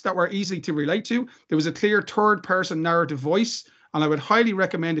themes that were easy to relate to. There was a clear third-person narrative voice. And I would highly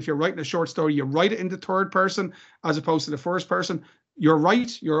recommend, if you're writing a short story, you write it in the third person as opposed to the first person. You're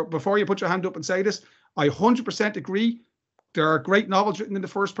right. Before you put your hand up and say this, I 100% agree. There are great novels written in the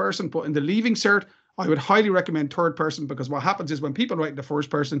first person, but in the Leaving Cert, I would highly recommend third person, because what happens is when people write in the first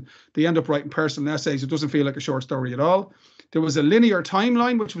person, they end up writing personal essays. It doesn't feel like a short story at all. There was a linear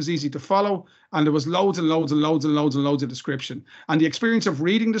timeline, which was easy to follow, and there was loads and loads and loads and loads and loads of description. And the experience of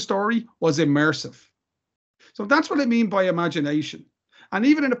reading the story was immersive. So that's what I mean by imagination. And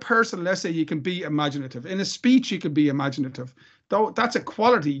even in a personal essay, you can be imaginative. In a speech, you can be imaginative. Though that's a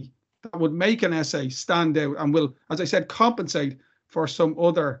quality that would make an essay stand out and will, as I said, compensate for some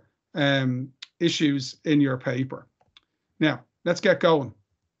other issues in your paper. Now, let's get going.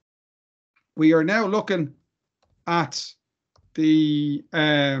 We are now looking at the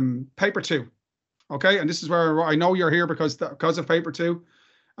paper 2. Okay, and this is where I know you're here because of paper 2.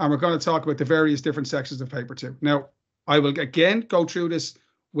 And we're going to talk about the various different sections of paper 2. Now, I will again go through this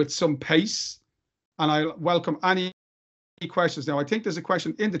with some pace, and I welcome any questions. Now, I think there's a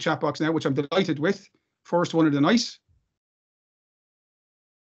question in the chat box now, which I'm delighted with. First one of the night.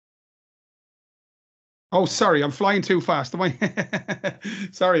 Oh, sorry, I'm flying too fast. Am I?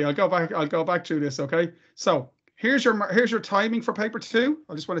 Sorry, I'll go back through this. Okay. So here's your timing for paper 2.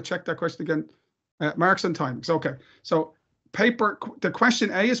 I just want to check that question again. Marks and timings. Okay. So the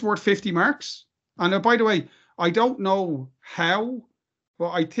question A is worth 50 marks. And by the way, I don't know how,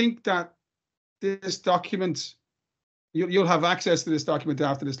 but I think that this document, you'll have access to this document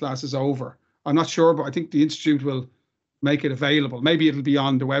after this class is over. I'm not sure, but I think the Institute will make it available. Maybe it'll be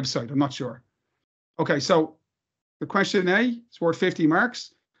on the website. I'm not sure. Okay, so the question A is worth 50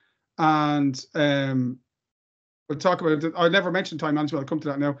 marks. And we'll talk about it. I never mentioned time management. I'll come to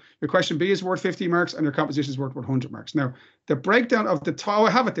that now. Your question B is worth 50 marks, and your composition is worth 100 marks. Now, the breakdown of the I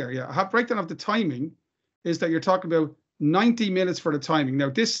have it there. Yeah, breakdown of the timing is that you're talking about 90 minutes for the timing. Now,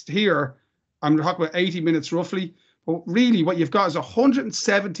 this here, I'm talking about 80 minutes roughly. But really, what you've got is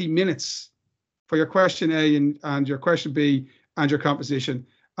 170 minutes for your question A and your question B and your composition.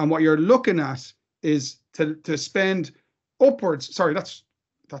 And what you're looking at is to spend upwards. Sorry, that's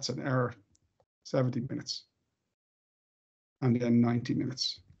an error. 70 minutes. And then 90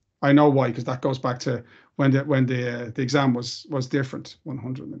 minutes. I know why, because that goes back to when the exam was different.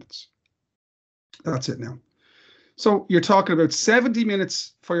 100 minutes. That's it now. So you're talking about 70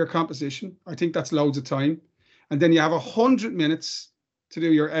 minutes for your composition. I think that's loads of time. And then you have 100 minutes to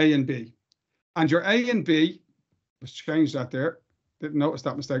do your A and B. And your A and B, let's change that there. Didn't notice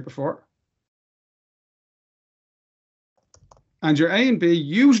that mistake before. And your A and B,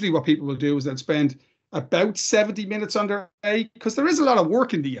 usually what people will do is they'll spend about 70 minutes on their A, because there is a lot of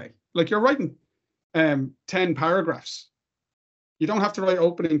work in the A. Like you're writing 10 paragraphs. You don't have to write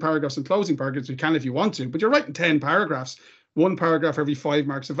opening paragraphs and closing paragraphs. You can if you want to, but you're writing 10 paragraphs, 1 paragraph every 5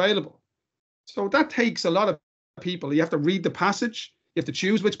 marks available. So that takes a lot of people. You have to read the passage. You have to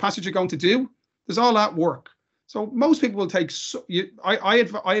choose which passage you're going to do. There's all that work. So most people will take, I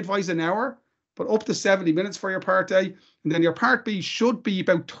advise an hour, but up to 70 minutes for your part A. And then your part B should be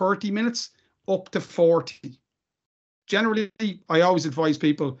about 30 minutes up to 40. Generally, I always advise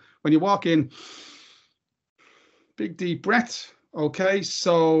people when you walk in, big deep breath. Okay,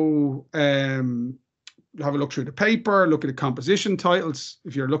 so have a look through the paper, look at the composition titles.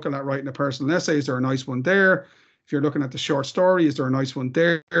 If you're looking at writing a personal essay, is there a nice one there? If you're looking at the short story, is there a nice one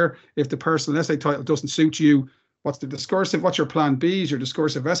there? If the personal essay title doesn't suit you, what's the discursive? What's your plan B? Is your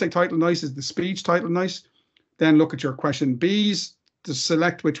discursive essay title nice? Is the speech title nice? Then look at your question Bs to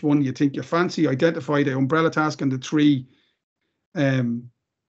select which one you think you fancy. Identify the umbrella task and the three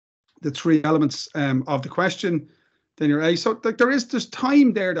elements of the question. Then your A. So like there's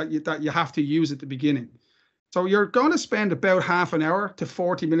time there that you have to use at the beginning. So you're going to spend about half an hour to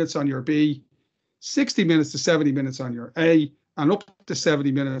 40 minutes on your B, 60 minutes to 70 minutes on your A, and up to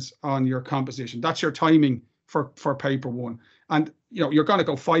 70 minutes on your composition. That's your timing for paper 1. And you're going to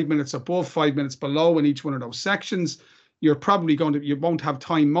go 5 minutes above, 5 minutes below in each one of those sections. You're probably you won't have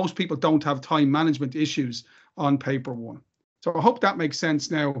time. Most people don't have time management issues on paper 1. So I hope that makes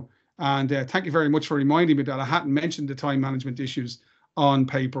sense now. And thank you very much for reminding me that I hadn't mentioned the time management issues on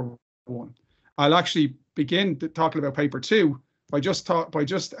paper 1. I'll actually begin talking about paper 2 by just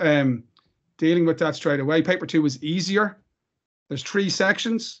dealing with that straight away. Paper 2 is easier. There's 4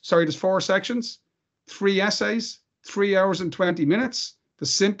 sections, 3 essays, 3 hours and 20 minutes. The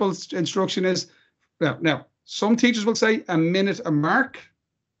simple instruction is, now some teachers will say a minute a mark.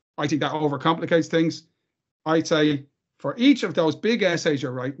 I think that overcomplicates things. I'd say for each of those big essays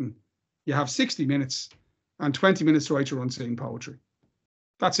you're writing, you have 60 minutes and 20 minutes to write your unseen poetry.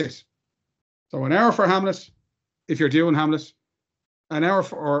 That's it. So an hour for Hamlet, if you're doing Hamlet, an hour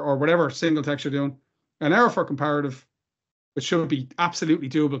for, or whatever single text you're doing, an hour for comparative, which should be absolutely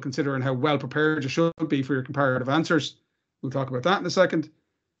doable considering how well prepared you should be for your comparative answers. We'll talk about that in a second.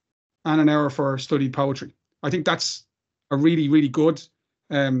 And an hour for studied poetry. I think that's a really, really good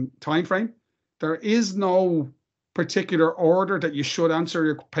time frame. There is no particular order that you should answer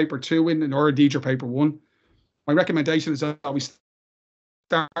your paper 2 in, or indeed your paper 1. My recommendation is always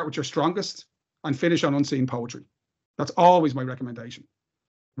start with your strongest and finish on unseen poetry. That's always my recommendation.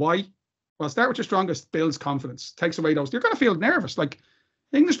 Why? Well, start with your strongest, builds confidence, takes away those. You're going to feel nervous. Like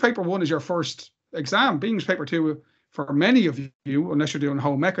English paper 1 is your first exam. English paper 2, for many of you, unless you're doing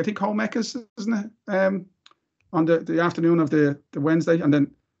home ec, I think home ec is, isn't it? On the afternoon of the Wednesday, and then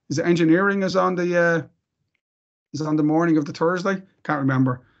is it engineering is on the morning of the Thursday? Can't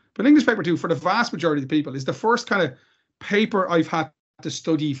remember. But English paper 2, for the vast majority of the people, is the first kind of paper I've had to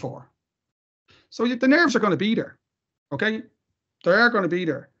study for. So the nerves are going to be there. Okay, they are going to be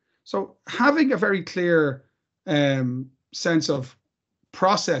there. So having a very clear sense of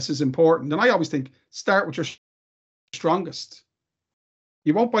process is important. And I always think start with your strongest.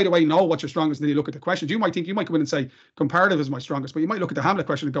 You won't, by the way, know what your strongest until you look at the questions. You might come in and say comparative is my strongest, but you might look at the Hamlet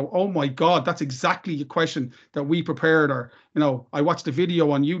question and go, oh my God, that's exactly a question that we prepared, or I watched a video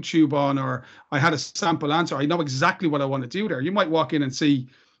on YouTube on, or I had a sample answer. I know exactly what I want to do there. You might walk in and see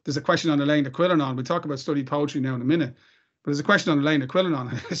there's a question on Elaine de Quillinon. We'll talk about studied poetry now in a minute, but there's a question on Elaine de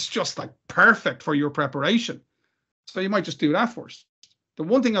Quillinon. It's just like perfect for your preparation. So you might just do that first. The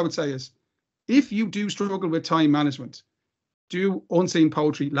one thing I would say is, if you do struggle with time management, do unseen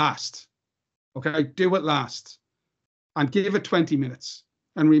poetry last. Okay, do it last and give it 20 minutes.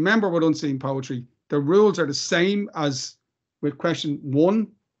 And remember, with unseen poetry, the rules are the same as with question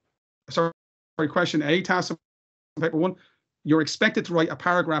A task on paper 1. You're expected to write a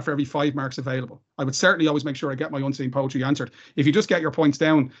paragraph for every 5 marks available. I would certainly always make sure I get my unseen poetry answered. If you just get your points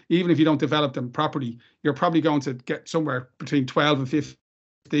down, even if you don't develop them properly, you're probably going to get somewhere between 12 and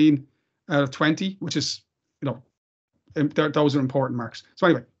 15 out of 20, which is, those are important marks. So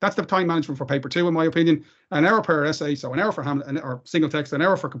anyway, that's the time management for paper 2, in my opinion. An hour per essay, so an hour for Hamlet, or single text, an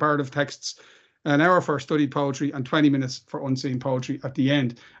hour for comparative texts, an hour for studied poetry and 20 minutes for unseen poetry at the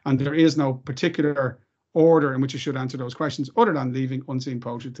end. And there is no particular order in which you should answer those questions other than leaving unseen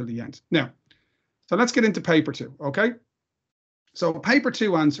poetry till the end. Now, so let's get into paper 2, okay? So paper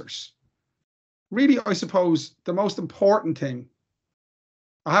 2 answers. Really, I suppose the most important thing,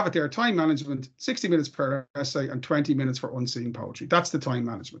 I have it there, time management, 60 minutes per essay and 20 minutes for unseen poetry. That's the time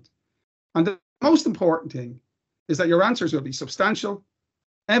management. And the most important thing is that your answers will be substantial,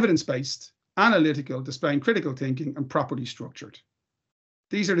 evidence-based, analytical, displaying critical thinking, and properly structured.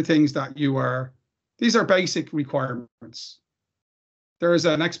 These are the things that these are basic requirements. There is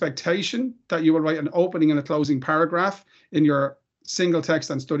an expectation that you will write an opening and a closing paragraph in your single text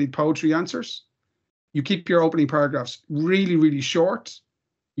and studied poetry answers. You keep your opening paragraphs really, really short.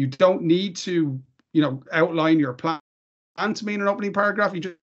 You don't need to, outline your plan to mean an opening paragraph.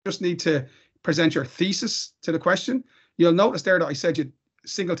 You just need to present your thesis to the question. You'll notice there that I said you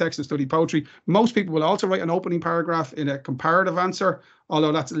single text and studied poetry. Most people will also write an opening paragraph in a comparative answer,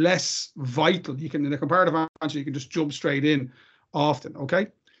 although that's less vital. In a comparative answer, you can just jump straight in often, okay?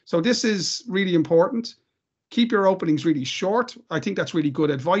 So this is really important. Keep your openings really short. I think that's really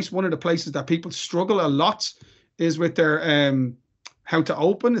good advice. One of the places that people struggle a lot is with their how to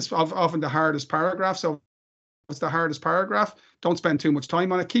open. It's often the hardest paragraph. So it's the hardest paragraph. Don't spend too much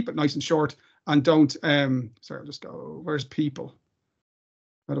time on it. Keep it nice and short, and don't sorry, I'll just go, where's people?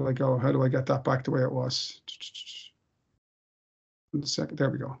 How do I go? How do I get that back the way it was? In a second, there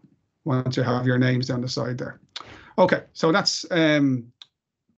we go. Once you have your names down the side there. Okay, so that's the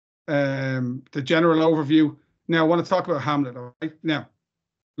general overview. Now I want to talk about Hamlet. All right? Now,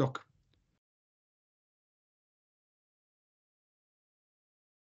 look.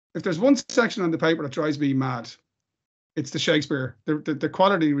 If there's one section on the paper that drives me mad, it's the Shakespeare, the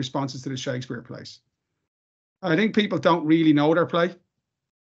quality responses to the Shakespeare plays. I think people don't really know their play.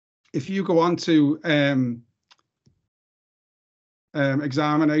 If you go on to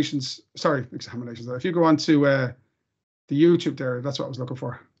examinations. If you go on to the YouTube there, that's what I was looking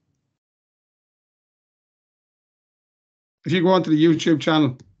for. If you go onto the YouTube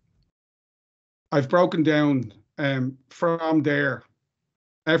channel, I've broken down from there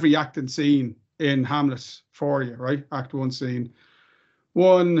every act and scene in Hamlet for you, right? Act 1, scene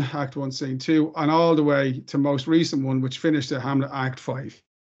 1, Act 1, scene 2, and all the way to most recent one, which finished at Hamlet Act 5.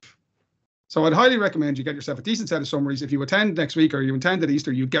 So I'd highly recommend you get yourself a decent set of summaries. If you attend next week or you attend at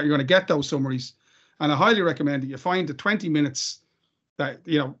Easter, you're going to get those summaries. And I highly recommend that you find the 20 minutes that,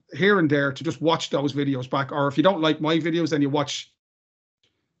 here and there to just watch those videos back. Or if you don't like my videos, then you watch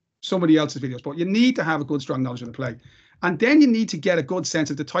somebody else's videos. But you need to have a good, strong knowledge of the play. And then you need to get a good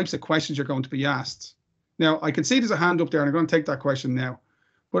sense of the types of questions you're going to be asked. Now, I can see there's a hand up there, and I'm going to take that question now.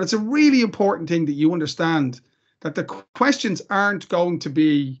 But it's a really important thing that you understand that the questions aren't going to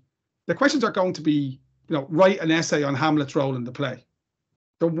be, the questions are going to be, write an essay on Hamlet's role in the play.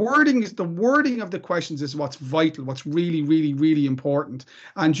 The wording of the questions is what's vital, what's really, really, really important.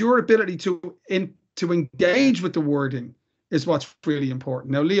 And your ability to engage with the wording is what's really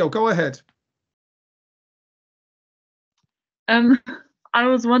important. Now, Leo, go ahead. I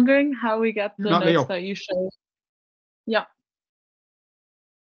was wondering how we get the notes that you showed. Yeah.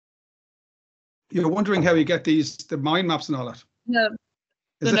 You're wondering how you get the mind maps and all that. Yeah.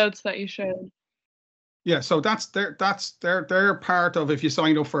 The notes that you showed. Yeah, so that's their part of if you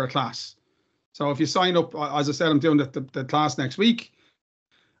sign up for a class. So if you sign up, as I said, I'm doing the class next week.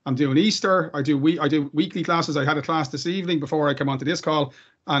 I'm doing Easter. I do weekly classes. I had a class this evening before I came onto this call,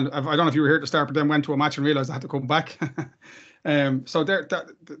 and I don't know if you were here to start, but then went to a match and realized I had to come back. So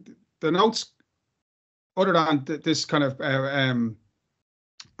the notes, other than this kind of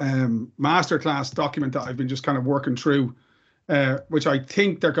masterclass document that I've been just kind of working through, which I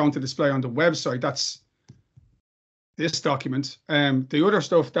think they're going to display on the website. That's this document. The other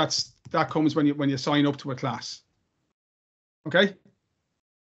stuff that comes when you sign up to a class. Okay.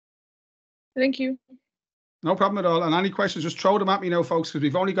 Thank you. No problem at all. And any questions, just throw them at me now, folks, because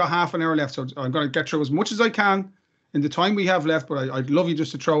we've only got half an hour left. So I'm going to get through as much as I can in the time we have left. But I'd love you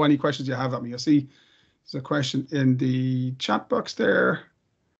just to throw any questions you have at me. I see there's a question in the chat box there.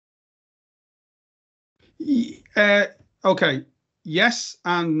 Okay, yes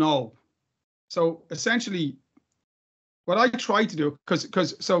and no. So essentially, what I try to do, because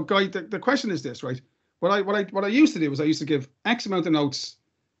Guy, the question is this, right? What I used to do was I used to give X amount of notes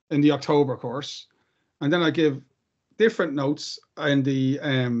in the October course, and then I give different notes in the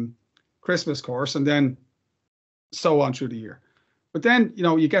Christmas course, and then so on through the year. But then,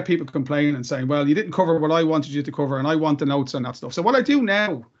 you get people complaining and saying, well, you didn't cover what I wanted you to cover, and I want the notes on that stuff. So what I do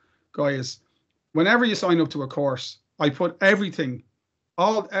now, Guy, is whenever you sign up to a course, I put everything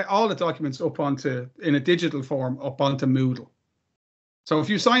all the documents up onto, in a digital form, up onto Moodle. So if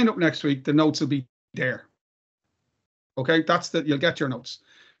you sign up next week, the notes will be there. Okay, you'll get your notes.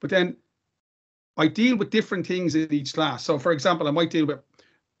 But then I deal with different things in each class. So for example, I might deal with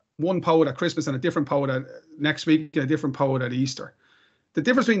one poet at Christmas and a different poet next week and a different poet at Easter. The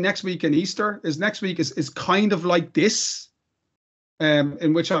difference between next week and Easter is next week is kind of like this,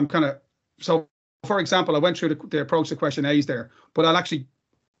 in which I'm kind of, so for example, I went through the approach to question A's there, but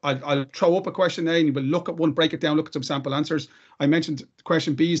I'll throw up a question A and we'll look at one, break it down, look at some sample answers. I mentioned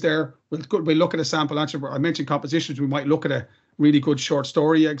question B's there. We'll look at a sample answer. I mentioned compositions. We might look at a really good short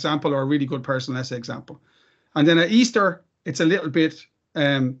story example or a really good personal essay example. And then at Easter, it's a little bit,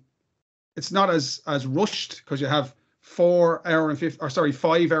 it's not as rushed because you have 5 hour and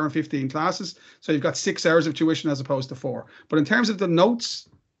 15 classes. So you've got 6 hours of tuition as opposed to 4. But in terms of the notes,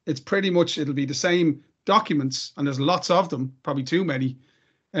 it's pretty much, it'll be the same documents, and there's lots of them, probably too many.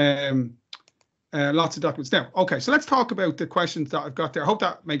 Lots of documents. Now, okay, so let's talk about the questions that I've got there. I hope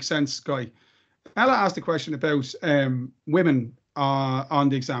that makes sense, Guy. Ella asked a question about women on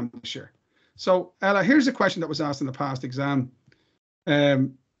the exam this year. So, Ella, here's a question that was asked in the past exam.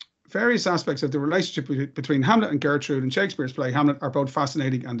 Various aspects of the relationship between Hamlet and Gertrude in Shakespeare's play Hamlet are both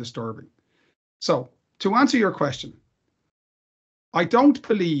fascinating and disturbing. So, to answer your question, I don't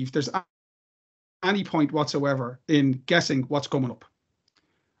believe there's any point whatsoever in guessing what's coming up.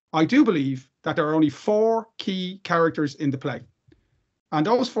 I do believe that there are only 4 key characters in the play. And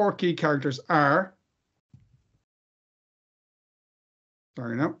those 4 key characters are,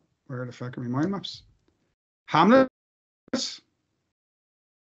 sorry now, where the fuck are my mind maps? Hamlet,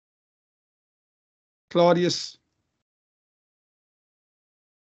 Claudius,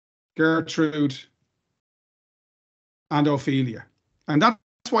 Gertrude, and Ophelia. And that's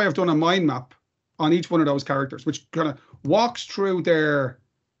why I've done a mind map on each one of those characters, which kind of walks through their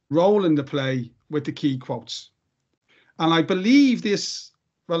role in the play with the key quotes. And I believe this,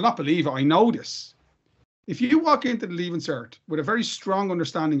 well, not believe it, I know this. If you walk into the Leaving Cert with a very strong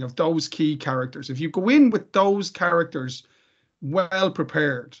understanding of those key characters, if you go in with those characters well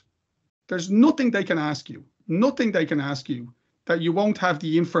prepared, there's nothing they can ask you that you won't have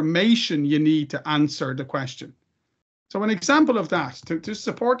the information you need to answer the question. So an example of that, to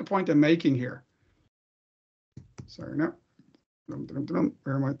support the point I'm making here. Sorry, no.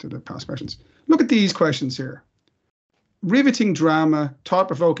 Where am I to the past questions? Look at these questions here. Riveting drama,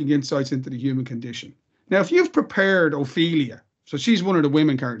 thought-provoking insights into the human condition. Now, if you've prepared Ophelia, so she's one of the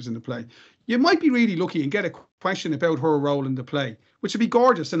women characters in the play, you might be really lucky and get a question about her role in the play, which would be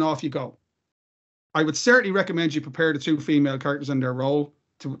gorgeous, and off you go. I would certainly recommend you prepare the 2 female characters and their role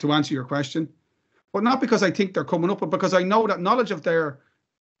to answer your question, but not because I think they're coming up, but because I know that knowledge of their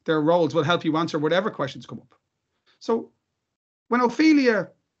roles will help you answer whatever questions come up. So when Ophelia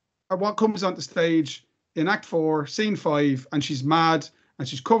what comes onto stage in Act 4, Scene 5, and she's mad and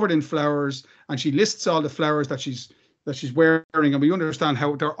she's covered in flowers and she lists all the flowers that she's wearing, and we understand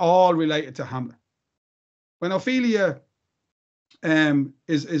how they're all related to Hamlet. When Ophelia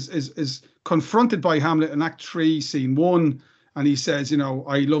is confronted by Hamlet in Act 3, Scene 1, and he says, you know,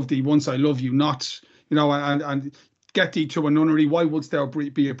 I love thee once, I love you not, you know, and get thee to a nunnery, why wouldst thou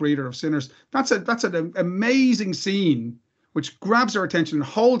be a breeder of sinners? That's an amazing scene which grabs our attention and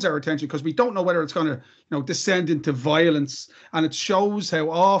holds our attention, because we don't know whether it's going to, you know, descend into violence. And it shows how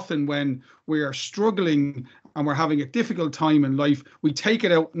often when we are struggling and we're having a difficult time in life, we take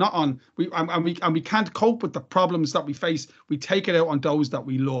it out not on we can't cope with the problems that we face. We take it out on those that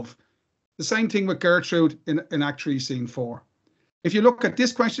we love. The same thing with Gertrude in Act 3, Scene 4. If you look at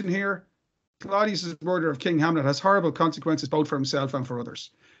this question here, Claudius's murder of King Hamlet has horrible consequences both for himself and for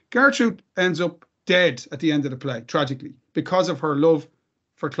others. Gertrude ends up dead at the end of the play, tragically, because of her love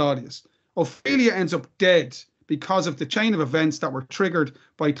for Claudius. Ophelia ends up dead because of the chain of events that were triggered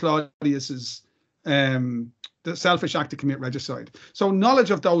by Claudius's the selfish act to commit regicide. So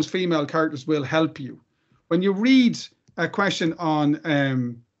knowledge of those female characters will help you. When you read a question on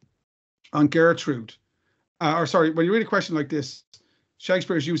Gertrude, when you read a question like this,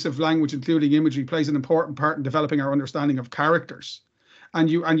 Shakespeare's use of language, including imagery, plays an important part in developing our understanding of characters. And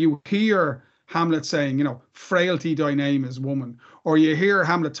you hear Hamlet saying, you know, frailty thy name is woman. Or you hear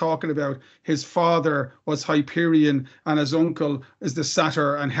Hamlet talking about his father was Hyperion and his uncle is the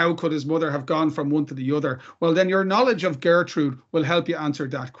satyr, and how could his mother have gone from one to the other? Well, then your knowledge of Gertrude will help you answer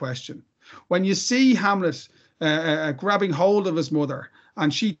that question. When you see Hamlet grabbing hold of his mother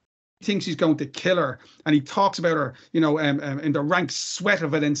and she thinks he's going to kill her, and he talks about her, you know, in the rank sweat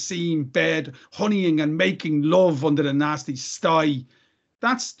of an unseen bed, honeying and making love under the nasty sty.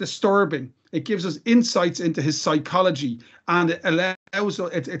 That's disturbing. It gives us insights into his psychology, and it allows,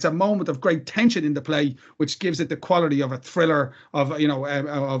 it's a moment of great tension in the play, which gives it the quality of a thriller, of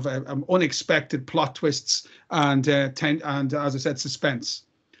unexpected plot twists, and as I said, suspense.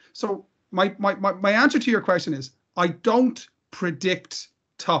 So my answer to your question is, I don't predict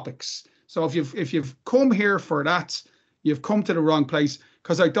topics. So if you've come here for that, you've come to the wrong place,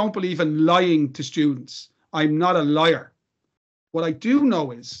 because I don't believe in lying to students. I'm not a liar. What I do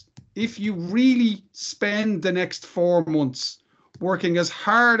know is, if you really spend the next 4 months working as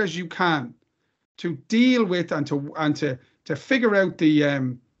hard as you can to deal with and to figure out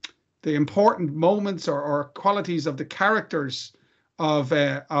the important moments or qualities of the characters of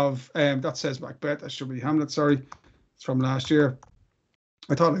that says Macbeth, that should be Hamlet, sorry, it's from last year.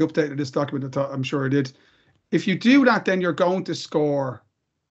 I thought I updated this document. I'm sure I did. If you do that, then you're going to score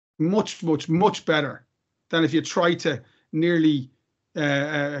much, much, much better than if you try to nearly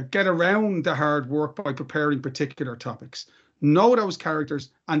get around the hard work by preparing particular topics. Know those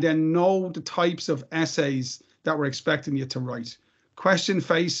characters, and then know the types of essays that we're expecting you to write. Question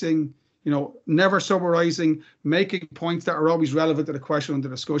facing, never summarizing, making points that are always relevant to the question under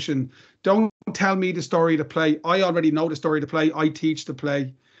discussion. Don't tell me the story to play. I already know the story to play. I teach the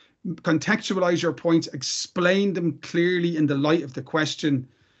play. Contextualize your points, explain them clearly in the light of the question.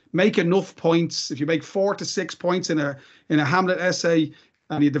 Make enough points. If you make 4 to 6 points in a Hamlet essay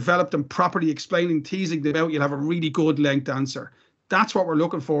and you develop them properly, explaining, teasing them out, you'll have a really good length answer. That's what we're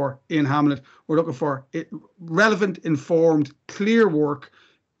looking for in Hamlet. We're looking for relevant, informed, clear work,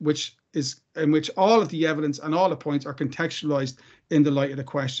 in which all of the evidence and all the points are contextualized in the light of the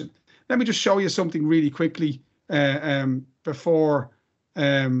question. Let me just show you something really quickly before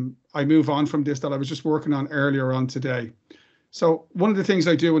I move on from this, that I was just working on earlier on today. So one of the things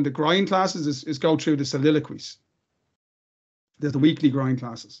I do in the grind classes is go through the soliloquies. There's the weekly grind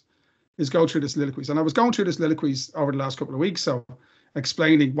classes, is go through the soliloquies. And I was going through the soliloquies over the last couple of weeks, so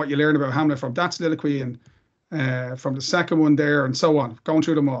explaining what you learn about Hamlet from that soliloquy and from the second one there and so on, going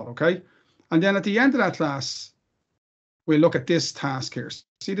through them all, okay? And then at the end of that class, we'll look at this task here.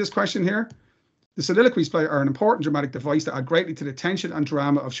 See this question here? The soliloquies play are an important dramatic device that add greatly to the tension and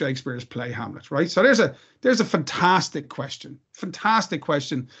drama of Shakespeare's play Hamlet, right? So there's a fantastic question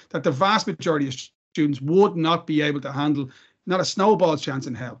that the vast majority of students would not be able to handle, not a snowball's chance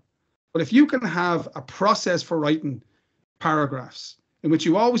in hell. But if you can have a process for writing paragraphs in which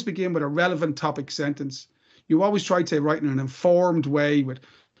you always begin with a relevant topic sentence, you always try to write in an informed way with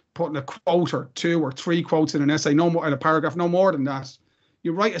putting a quote or 2 or 3 quotes in an essay, no more in a paragraph, no more than that.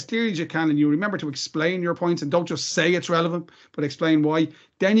 You write as clearly as you can, and you remember to explain your points and don't just say it's relevant, but explain why.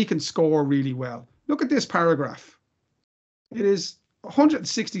 Then you can score really well. Look at this paragraph. It is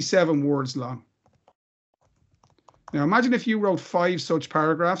 167 words long. Now imagine if you wrote 5 such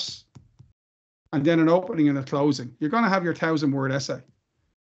paragraphs and then an opening and a closing. You're going to have your 1,000-word essay.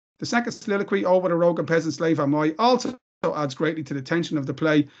 The second soliloquy, "Oh, what a rogue and peasant slave am I," also adds greatly to the tension of the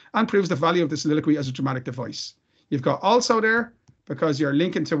play and proves the value of the soliloquy as a dramatic device. You've got also there, because you're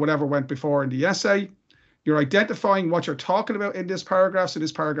linking to whatever went before in the essay. You're identifying what you're talking about in this paragraph. So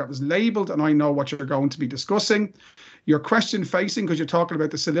this paragraph is labeled and I know what you're going to be discussing. You're question facing because you're talking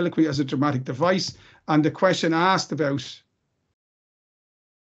about the soliloquy as a dramatic device, and the question asked about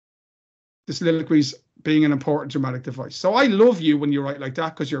the soliloquies being an important dramatic device. So I love you when you write like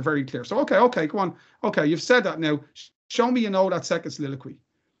that, because you're very clear. So okay, go on. Okay, you've said that now. Show me you know that second soliloquy.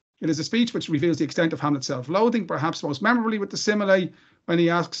 It is a speech which reveals the extent of Hamlet's self-loathing, perhaps most memorably with the simile when he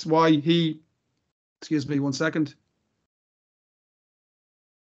asks why he, excuse me 1 second,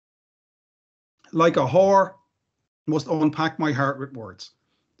 like a whore, must unpack my heart with words.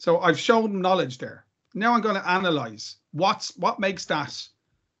 So I've shown knowledge there. Now I'm going to analyze what makes that,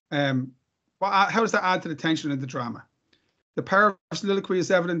 how does that add to the tension and the drama? The power of soliloquy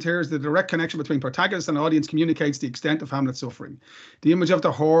is evident here as the direct connection between protagonist and audience communicates the extent of Hamlet's suffering. The image of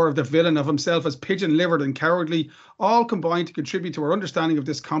the whore, of the villain, of himself as pigeon-livered and cowardly, all combine to contribute to our understanding of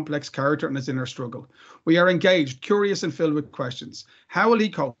this complex character and his inner struggle. We are engaged, curious and filled with questions. How will he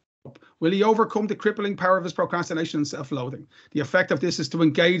cope? Will he overcome the crippling power of his procrastination and self-loathing? The effect of this is to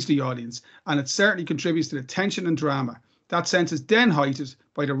engage the audience, and it certainly contributes to the tension and drama. That sense is then heightened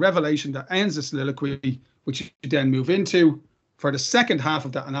by the revelation that ends the soliloquy, which you then move into for the second half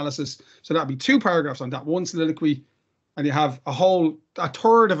of that analysis. So that'll be 2 paragraphs on that one soliloquy, and you have a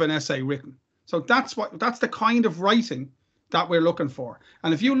third of an essay written. So that's the kind of writing that we're looking for.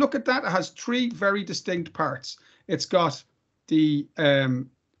 And if you look at that, it has 3 very distinct parts. It's got the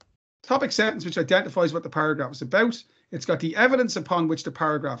topic sentence, which identifies what the paragraph is about. It's got the evidence upon which the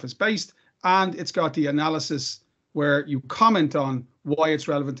paragraph is based, and it's got the analysis where you comment on why it's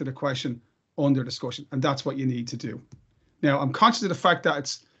relevant to the question under discussion. And that's what you need to do. Now, I'm conscious of the fact that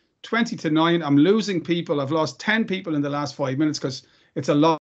it's 20 to 9. I'm losing people. I've lost 10 people in the last 5 minutes because it's a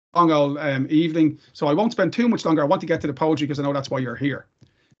long old evening. So I won't spend too much longer. I want to get to the poetry because I know that's why you're here.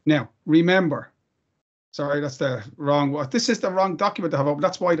 Now, remember, sorry, that's the wrong one. This is the wrong document to have open.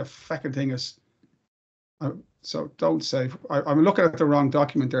 That's why the fucking thing is. So don't save. I'm looking at the wrong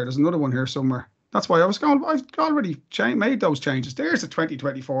document there. There's another one here somewhere. That's why I was going. I've already made those changes. There's the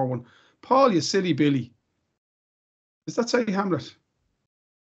 2024 one. Paul, you silly Billy. Does that say Hamlet?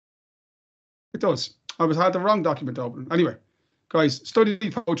 It does. I had the wrong document open. Anyway, guys, study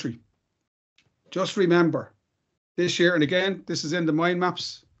poetry. Just remember this year, and again, this is in the mind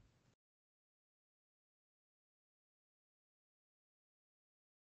maps.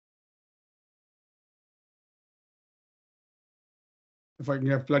 If I can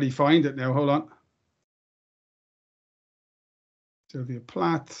get bloody find it now, hold on. Sylvia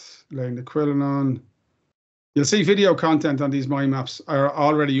Plath, laying the quilling on. You'll see video content on these mind maps are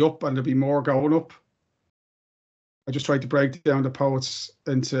already up, and there'll be more going up. I just tried to break down the poets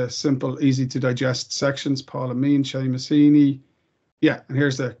into simple, easy to digest sections. Paul Amin, Seamus Heaney. Yeah, and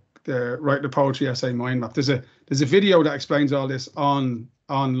here's the write the poetry essay mind map. There's a video that explains all this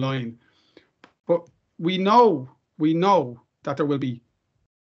online. But we know that there will be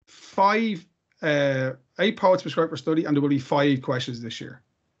 8 poets prescribed for study, and there will be 5 questions this year.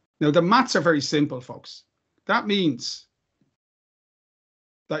 Now, the maths are very simple, folks. That means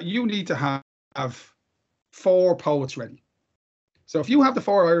that you need to have 4 poets ready. So if you have the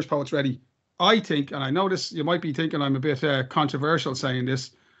 4 Irish poets ready, I think, and I know this, you might be thinking I'm a bit controversial saying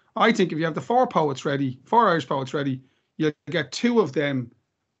this, I think if you have the 4 poets ready, 4 Irish poets ready, you'll get 2 of them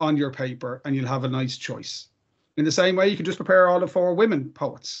on your paper and you'll have a nice choice. In the same way, you can just prepare all the 4 women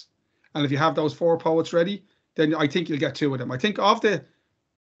poets. And if you have those 4 poets ready, then I think you'll get 2 of them. I think of the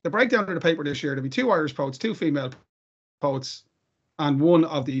breakdown of the paper this year, there'll be 2 Irish poets, 2 female poets, and 1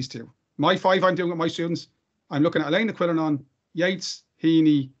 of these 2. My 5 I'm doing with my students, I'm looking at Elaine Quillinan, Yates,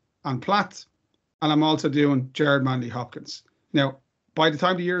 Heaney, and Platt, and I'm also doing Gerard Manley Hopkins. Now, by the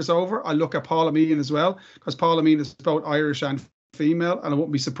time the year is over, I'll look at Paula Meehan as well, because Paula Meehan is both Irish and female, and I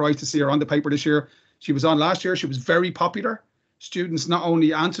wouldn't be surprised to see her on the paper this year. She was on last year. She was very popular. Students not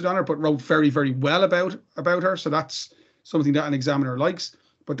only answered on her, but wrote very, very well about her. So that's something that an examiner likes.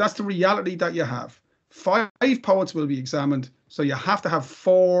 But that's the reality that you have. 5 poets will be examined, so you have to have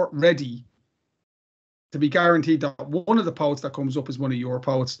 4 ready to be guaranteed that one of the poets that comes up is one of your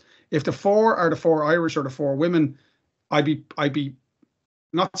poets. If the 4 are the 4 Irish or the 4 women, I'd be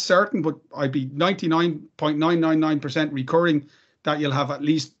not certain, but I'd be 99.999% recurring that you'll have at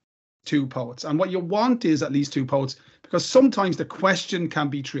least 2 poets. And what you want is at least 2 poets, because sometimes the question can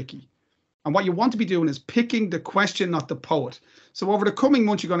be tricky. And what you want to be doing is picking the question, not the poet. So over the coming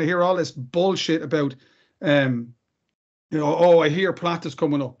months, you're going to hear all this bullshit about, oh, I hear Platt is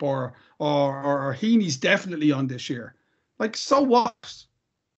coming up, or Heaney's definitely on this year. Like, so what?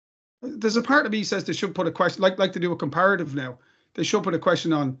 There's a part of me says they should put a question, like to do a comparative now. They should put a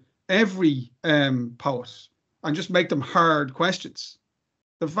question on every poet and just make them hard questions.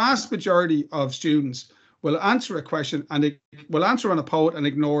 The vast majority of students will answer a question and they will answer on a poet and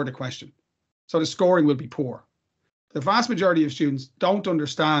ignore the question. So the scoring will be poor. The vast majority of students don't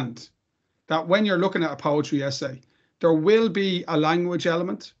understand that when you're looking at a poetry essay, there will be a language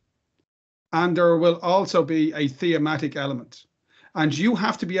element and there will also be a thematic element. And you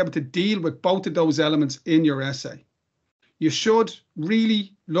have to be able to deal with both of those elements in your essay. You should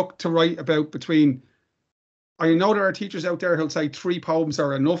really look to write about between, I know there are teachers out there who'll say 3 poems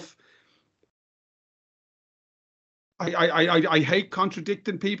are enough. I hate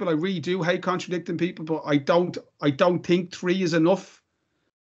contradicting people. I really do hate contradicting people, but I don't think 3 is enough.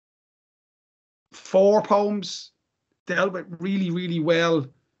 4 poems dealt with really, really well,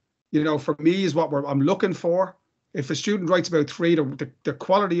 you know, for me is what I'm looking for. If a student writes about 3, the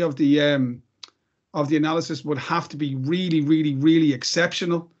quality of the analysis would have to be really, really, really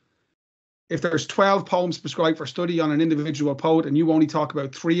exceptional. If there's 12 poems prescribed for study on an individual poet and you only talk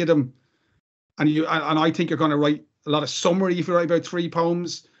about 3 of them, and I think you're going to write a lot of summary if you write about 3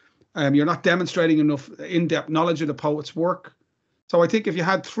 poems, you're not demonstrating enough in-depth knowledge of the poet's work. So I think if you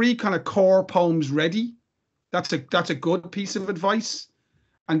had 3 kind of core poems ready, that's a good piece of advice.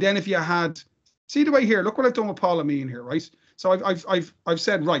 And then if you had, see the way here, look what I've done with Paula Meehan here, right? So I've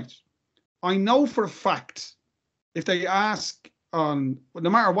said, right, I know for a fact if they ask on, no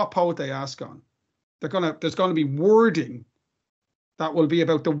matter what poet they ask on, there's gonna be wording that will be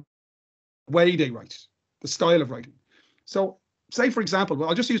about the way they write, the style of writing. So say, for example, well,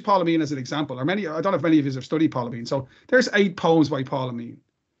 I'll just use Paul Ameen as an example, or I don't know if many of you have studied Paul Ameen. So there's 8 poems by Paul Ameen.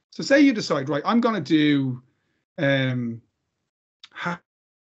 So say you decide, right, I'm going to do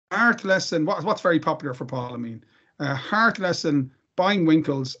Heart Lesson. What's very popular for Paul Ameen? Heart Lesson, Buying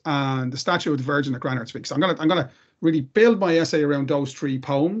Winkles, and The Statue of the Virgin at Granard Speaks. So I'm gonna really build my essay around those 3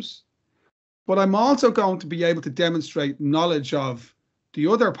 poems. But I'm also going to be able to demonstrate knowledge of the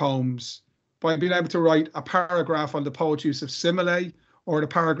other poems by being able to write a paragraph on the poet's use of simile, or the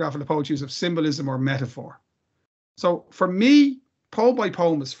paragraph on the poet's use of symbolism or metaphor. So for me, poem by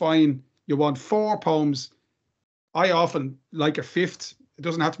poem is fine. You want 4 poems. I often like a 5th. It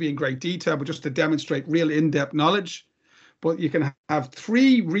doesn't have to be in great detail, but just to demonstrate real in-depth knowledge. But you can have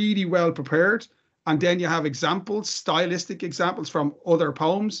 3 really well prepared, and then you have examples, stylistic examples from other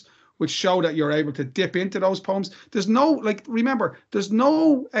poems, which show that you're able to dip into those poems. There's no, remember, there's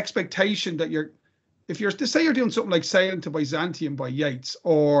no expectation that if you're to say you're doing something like Sailing to Byzantium by Yeats,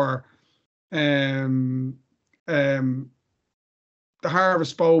 or The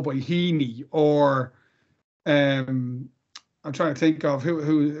Harvest Bow by Heaney, or I'm trying to think of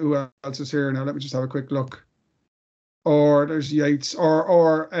who else is here now. Let me just have a quick look. Or there's Yeats,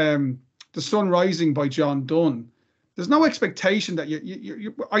 or The Sun Rising by John Donne. There's no expectation that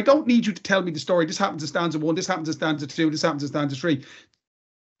I don't need you to tell me the story. This happens in stanza 1, this happens in stanza 2, this happens in stanza 3.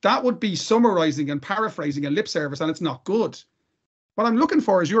 That would be summarizing and paraphrasing and lip service, and it's not good. What I'm looking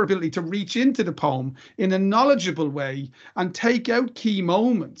for is your ability to reach into the poem in a knowledgeable way and take out key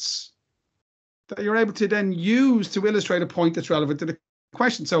moments that you're able to then use to illustrate a point that's relevant to the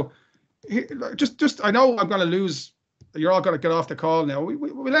question. So just I know I'm going to lose. You're all going to get off the call now.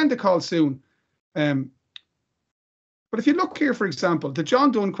 We'll end the call soon. But if you look here, for example, the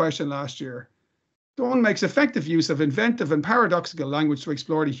John Donne question last year, Donne makes effective use of inventive and paradoxical language to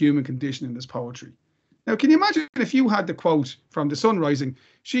explore the human condition in this poetry. Now, can you imagine if you had the quote from The Sun Rising,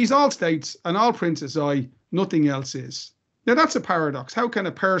 "She's all states and all princes I, nothing else is." Now, that's a paradox. How can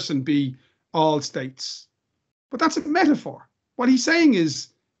a person be all states? But that's a metaphor. What he's saying is,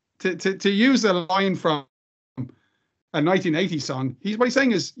 to use a line from a 1980 song, what he's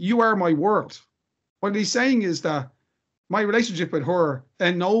saying is, you are my world. What he's saying is that my relationship with her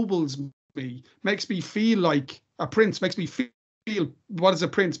ennobles me, makes me feel like a prince, makes me feel what is a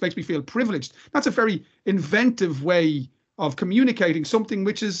prince, makes me feel privileged. That's a very inventive way of communicating something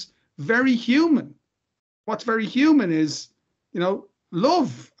which is very human. What's very human is,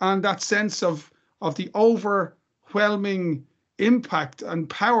 love, and that sense of the overwhelming impact and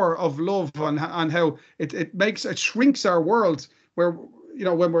power of love, and how it shrinks our world, where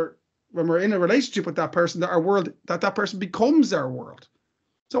when we're in a relationship with that person, that our world, that person becomes our world.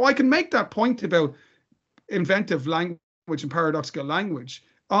 So I can make that point about inventive language and paradoxical language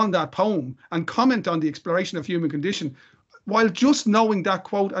on that poem and comment on the exploration of human condition, while just knowing that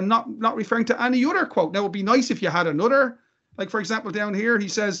quote and not referring to any other quote. Now, it would be nice if you had another, like, for example, down here, he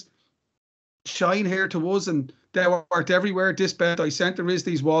says, "Shine here to us, and thou art everywhere. This bed thy centre is,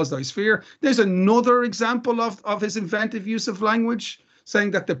 these walls thy sphere." There's another example of his inventive use of language,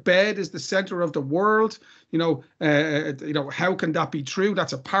 saying that the bed is the center of the world. How can that be true?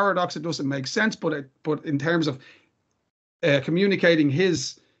 That's a paradox. It doesn't make sense. But in terms of communicating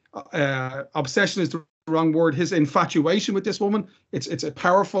his obsession is the wrong word, his infatuation with this woman, it's a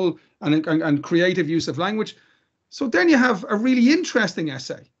powerful and creative use of language. So then you have a really interesting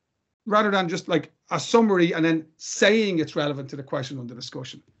essay, rather than just like a summary and then saying it's relevant to the question under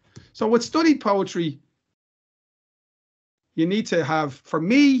discussion. So with studied poetry, you need to have, for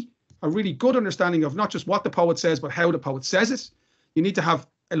me, a really good understanding of not just what the poet says, but how the poet says it. You need to have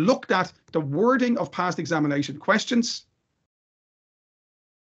looked at the wording of past examination questions.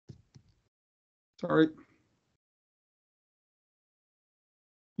 Sorry.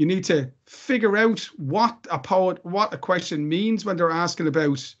 You need to figure out what a question means when they're asking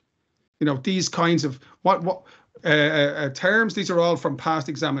about, these kinds of terms. These are all from past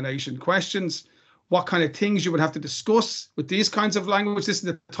examination questions. What kind of things you would have to discuss with these kinds of language. This is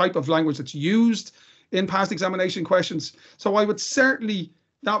the type of language that's used in past examination questions. So I would certainly,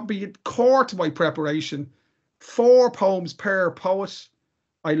 that would be core to my preparation. 4 poems per poet.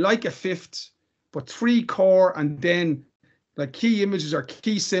 I like a 5th, but 3 core, and then like key images or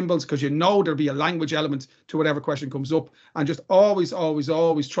key symbols, because there'll be a language element to whatever question comes up, and just always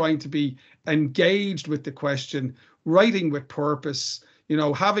trying to be engaged with the question, writing with purpose,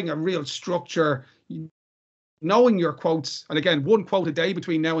 having a real structure, knowing your quotes. And again, 1 quote a day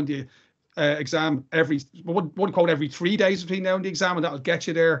between now and the exam, one quote every 3 days between now and the exam, and that'll get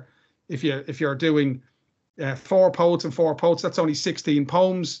you there. If you're doing 4 poets and 4 poets, that's only 16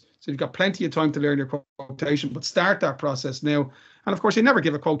 poems. So you've got plenty of time to learn your quotation, but start that process now. And of course, you never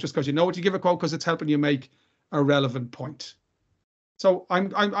give a quote just because you know it. You give a quote because it's helping you make a relevant point. So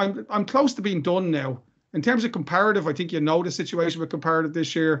I'm close to being done now. In terms of comparative, I think you know the situation with comparative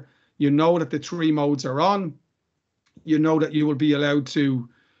this year. You know that the 3 modes are on. You know that you will be allowed to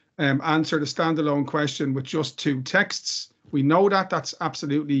answer the standalone question with just 2 texts. We know that that's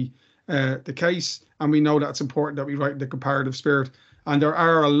absolutely the case, and we know that it's important that we write in the comparative spirit. And there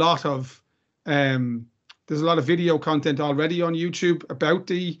are a lot of there's a lot of video content already on YouTube about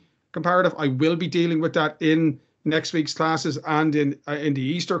the comparative. I will be dealing with that in next week's classes and in the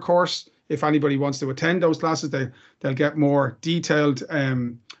Easter course. If anybody wants to attend those classes, they'll get more detailed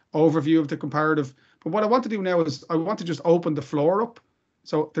overview of the comparative. But what I want to do now is I want to just open the floor up.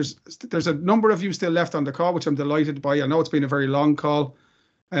 So there's a number of you still left on the call, which I'm delighted by. I know it's been a very long call.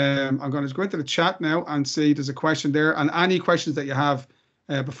 I'm going to go into the chat now and see there's a question there, and any questions that you have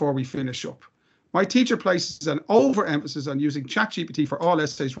before we finish up. My teacher places an overemphasis on using ChatGPT for all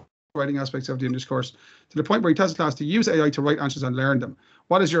essays writing aspects of the English course, to the point where he tells the class to use AI to write answers and learn them.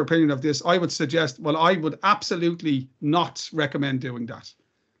 What is your opinion of this? I would suggest, well, I would absolutely not recommend doing that.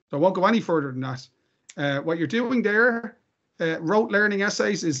 So I won't go any further than that. What you're doing there, rote learning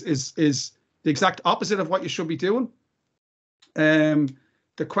essays, is the exact opposite of what you should be doing.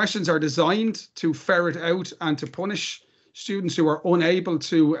 The questions are designed to ferret out and to punish students who are unable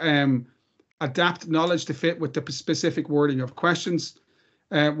to adapt knowledge to fit with the specific wording of questions.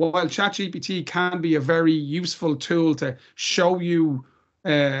 While ChatGPT can be a very useful tool to show you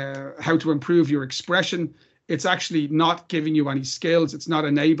how to improve your expression, it's actually not giving you any skills. It's not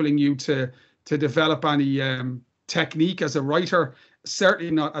enabling you to develop any technique as a writer,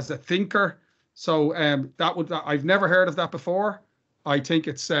 certainly not as a thinker. So I've never heard of that before. I think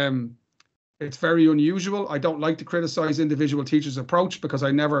it's very unusual. I don't like to criticize individual teachers' approach, because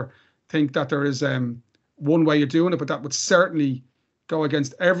I never think that there is one way of doing it, but that would certainly go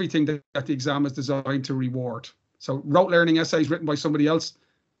against everything that the exam is designed to reward. So rote learning essays written by somebody else,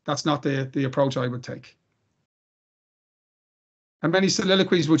 that's not the approach I would take. How many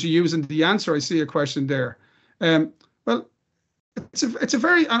soliloquies would you use in the answer? I see a question there. Well, it's a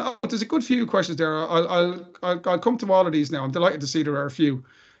very there's a good few questions there. I'll come to all of these now. I'm delighted to see there are a few.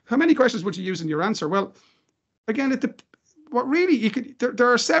 How many questions would you use in your answer? Well, again,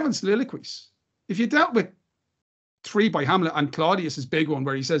 there are 7 soliloquies. If you dealt with 3 by Hamlet and Claudius's big one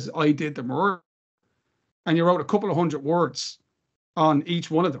where he says, "I did the murder," and you wrote a couple of 100 words on each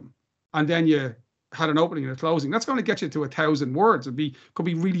one of them, and then you had an opening and a closing, that's going to get you to 1,000 words. Could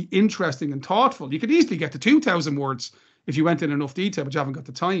be really interesting and thoughtful. You could easily get to 2,000 words if you went in enough detail, but you haven't got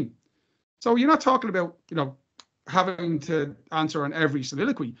the time. So you're not talking about, having to answer on every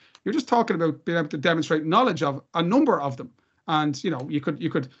soliloquy. You're just talking about being able to demonstrate knowledge of a number of them. And, you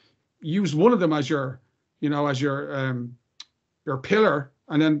could use one of them as your pillar,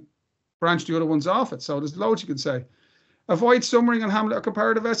 and then branch the other ones off it. So there's loads you can say. Avoid summarizing on Hamlet or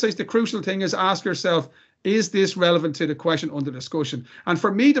comparative essays. The crucial thing is ask yourself, is this relevant to the question under discussion? And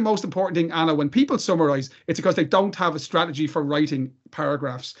for me, the most important thing, Anna, when people summarize, it's because they don't have a strategy for writing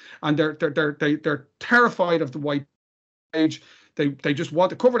paragraphs, and they're terrified of the white page. They just want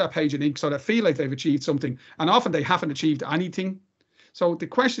to cover that page in ink so they feel like they've achieved something, and often they haven't achieved anything. So the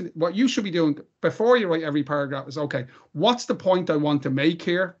question, what you should be doing before you write every paragraph is, okay, what's the point I want to make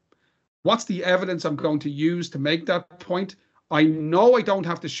here? What's the evidence I'm going to use to make that point? I know I don't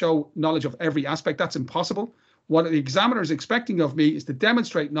have to show knowledge of every aspect. That's impossible. What the examiner is expecting of me is to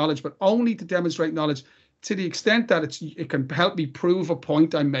demonstrate knowledge, but only to demonstrate knowledge to the extent that it can help me prove a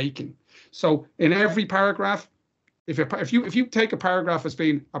point I'm making. So in every paragraph, if you take a paragraph as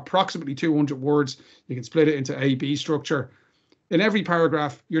being approximately 200 words, you can split it into A-B structure. In every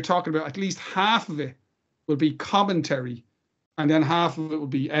paragraph, you're talking about at least half of it will be commentary, and then half of it will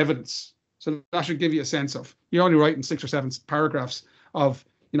be evidence. So that should give you a sense of, you're only writing 6 or 7 paragraphs of,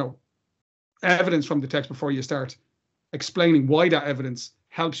 evidence from the text before you start explaining why that evidence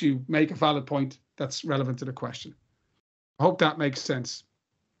helps you make a valid point that's relevant to the question. I hope that makes sense.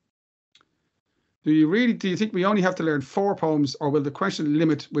 Do you think we only have to learn 4 poems, or will the question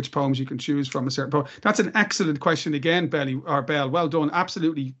limit which poems you can choose from a certain poem? That's an excellent question again, Bell. Well done.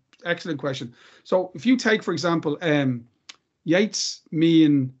 Absolutely excellent question. So if you take, for example, Yeats,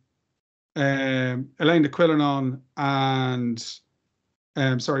 Meehan, Elaine de Quillenon, and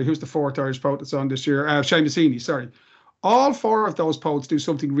who's the 4th Irish poet that's on this year? Seamus Heaney, sorry. All 4 of those poets do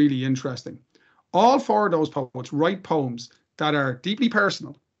something really interesting. All 4 of those poets write poems that are deeply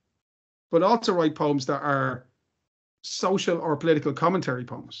personal, but also write poems that are social or political commentary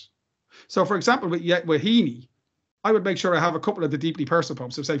poems. So, for example, with Heaney, I would make sure I have a couple of the deeply personal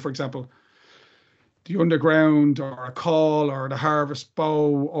poems. So say, for example, The Underground or A Call or The Harvest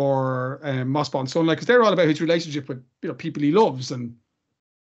Bow or Mossbawn Sunlight, because they're all about his relationship with people he loves and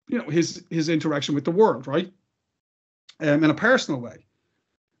his interaction with the world, right? In a personal way.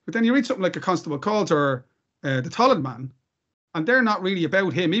 But then you read something like A Constable Calls or The Tollin Man, and they're not really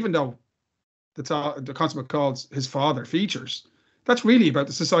about him, even though the Constable Calls his father features. That's really about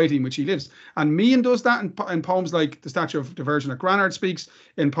the society in which he lives. And Meehan does that in poems like The Statue of the Virgin that Granard speaks,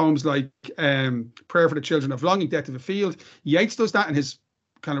 in poems like Prayer for the Children of Longing, Death of a Field. Yeats does that in his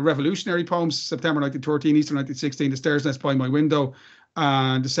kind of revolutionary poems, September 1913, Easter 1916, The Stairs Nest by My Window,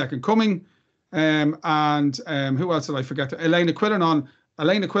 and The Second Coming. And who else did I forget? Elena Quillinon.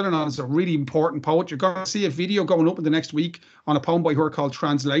 Elena Quillinon is a really important poet. You're going to see a video going up in the next week on a poem by her called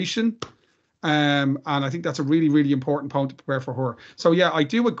Translation. And I think that's a really, really important poem to prepare for her. So yeah, I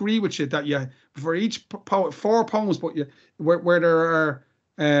do agree with you that for each poet, 4 poems, but where there are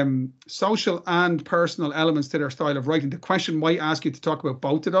social and personal elements to their style of writing, the question might ask you to talk about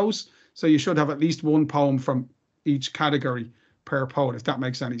both of those. So you should have at least one poem from each category per poet, if that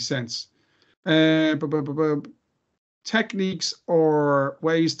makes any sense. Techniques or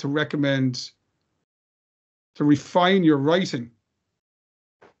ways to recommend to refine your writing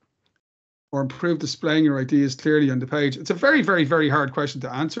or improve displaying your ideas clearly on the page? It's a very, very, very hard question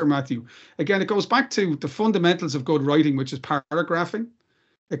to answer, Matthew. Again, it goes back to the fundamentals of good writing, which is paragraphing.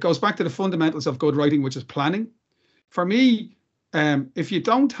 It goes back to the fundamentals of good writing, which is planning. For me, if you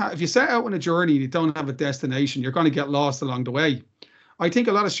set out on a journey and you don't have a destination, you're going to get lost along the way. I think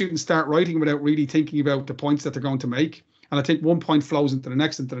a lot of students start writing without really thinking about the points that they're going to make. And I think one point flows into the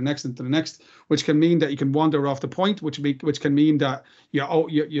next, into the next, into the next, which can mean that you can wander off the point, which can mean that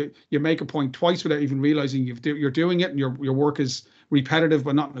you make a point twice without even realizing you're doing it, and your work is repetitive,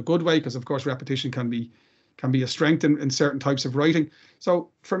 but not in a good way, because of course repetition can be a strength in certain types of writing.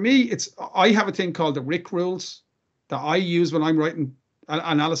 So for me, I have a thing called the RIC rules that I use when I'm writing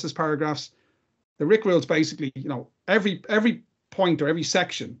analysis paragraphs. The RIC rules basically, every point or every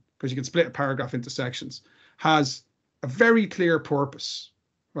section, because you can split a paragraph into sections, has a very clear purpose,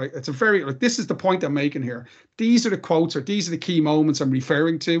 right? It's this is the point I'm making here. These are the quotes, or these are the key moments I'm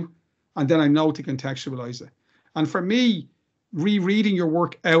referring to, and then I know to contextualize it. And for me, rereading your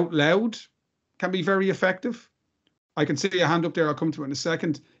work out loud can be very effective. I can see a hand up there. I'll come to it in a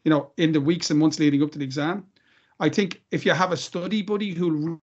second. In the weeks and months leading up to the exam, I think if you have a study buddy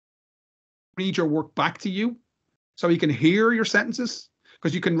who'll read your work back to you, so you can hear your sentences,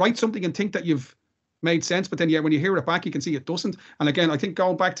 because you can write something and think that you've made sense, but then when you hear it back, you can see it doesn't. And again, I think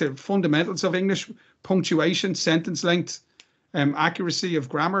going back to fundamentals of English, punctuation, sentence length, accuracy of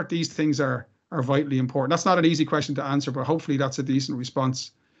grammar, these things are vitally important. That's not an easy question to answer, but hopefully that's a decent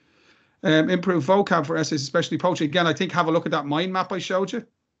response. Improve vocab for essays, especially poetry. Again, I think have a look at that mind map I showed you.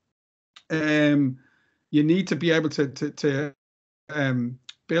 You need to be able to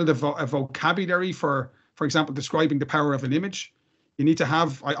build a vocabulary for example, describing the power of an image. You need to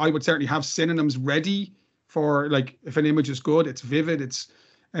have, I would certainly have synonyms ready for, like, if an image is good, it's vivid, it's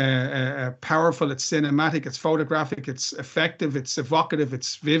powerful, it's cinematic, it's photographic, it's effective, it's evocative,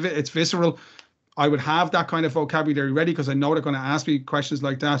 it's vivid, it's visceral. I would have that kind of vocabulary ready, because I know they're going to ask me questions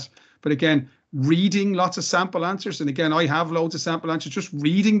like that. But again, reading lots of sample answers, and again, I have loads of sample answers, just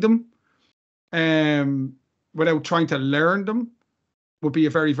reading them without trying to learn them would be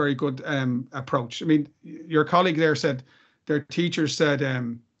a very, very good approach. I mean, your colleague there said, their teachers said,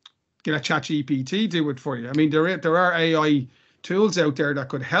 get a ChatGPT do it for you. I mean, there are AI tools out there that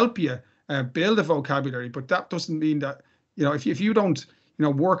could help you build a vocabulary, but that doesn't mean that, if you don't,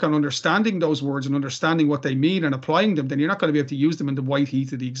 work on understanding those words and understanding what they mean and applying them, then you're not going to be able to use them in the white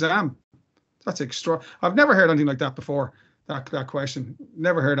heat of the exam. That's extra. I've never heard anything like that before, that question.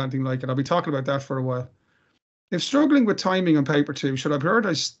 Never heard anything like it. I'll be talking about that for a while. If struggling with timing on paper 2, should I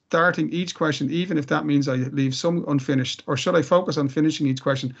prioritize starting each question, even if that means I leave some unfinished, or should I focus on finishing each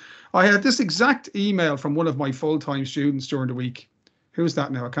question? I had this exact email from one of my full-time students during the week. Who's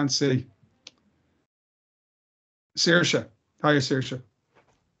that now? I can't see. Saoirse. Hiya, Saoirse.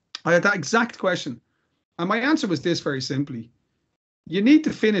 I had that exact question. And my answer was this very simply. You need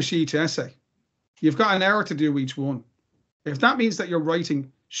to finish each essay. You've got an hour to do each one. If that means that you're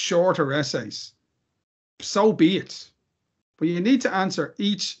writing shorter essays, so be it. But you need to answer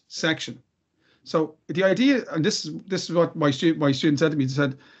each section. So the idea, and this is what my student said to me. He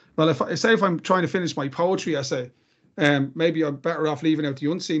said, well, if I'm trying to finish my poetry essay, maybe I'm better off leaving out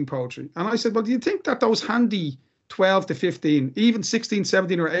the unseen poetry. And I said, well, do you think that those handy 12 to 15, even 16,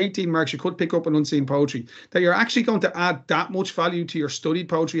 17 or 18 marks you could pick up in unseen poetry, that you're actually going to add that much value to your studied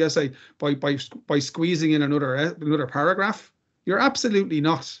poetry essay by squeezing in another paragraph? You're absolutely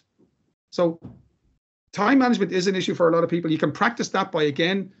not. So time management is an issue for a lot of people. You can practice that by,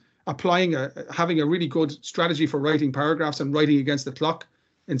 again, having a really good strategy for writing paragraphs and writing against the clock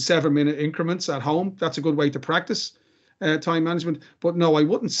in 7-minute increments at home. That's a good way to practice time management. But no, I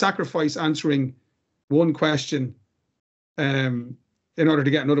wouldn't sacrifice answering one question in order to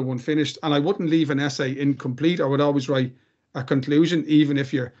get another one finished. And I wouldn't leave an essay incomplete. I would always write a conclusion, even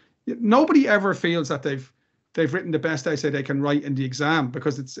if nobody ever feels that they've written the best essay they can write in the exam,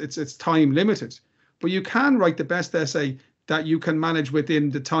 because it's time limited. But you can write the best essay that you can manage within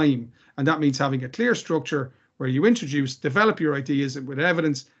the time. And that means having a clear structure where you develop your ideas with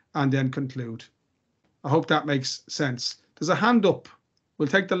evidence, and then conclude. I hope that makes sense. There's a hand up. We'll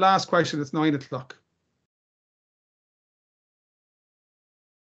take the last question. It's 9 o'clock.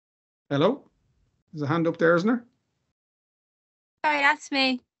 Hello? There's a hand up there, isn't there? Sorry, that's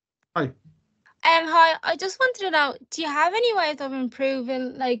me. Hi. Hi, I just wanted to know, do you have any ways of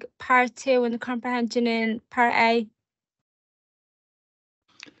improving like part 2 and the comprehension in part A?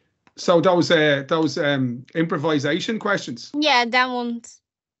 So those improvisation questions? Yeah, them ones.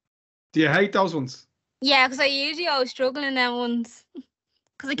 Do you hate those ones? Yeah, because I usually always struggle in them ones.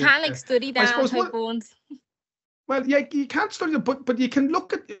 Because I can't study them type ones. Well, yeah, you can't study them, but you can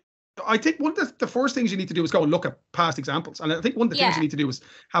look at. I think one of the first things you need to do is go and look at past examples, and I think one of the things you need to do is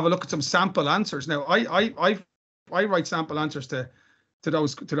have a look at some sample answers. Now, I write sample answers to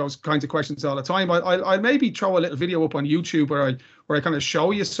those kinds of questions all the time. I'll maybe throw a little video up on YouTube where I kind of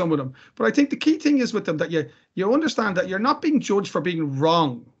show you some of them. But I think the key thing is with them that you understand that you're not being judged for being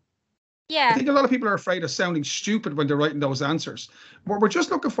wrong. Yeah. I think a lot of people are afraid of sounding stupid when they're writing those answers. What we're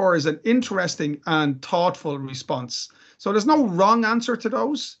just looking for is an interesting and thoughtful response. So there's no wrong answer to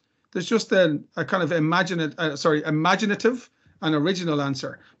those. There's just a kind of imaginative and original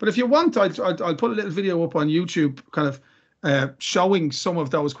answer. But if you want, I'll put a little video up on YouTube, kind of showing some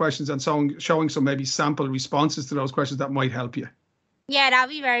of those questions and showing some maybe sample responses to those questions that might help you. Yeah, that'd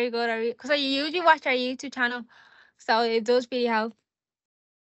be very good. Because I usually watch our YouTube channel, so it does really help.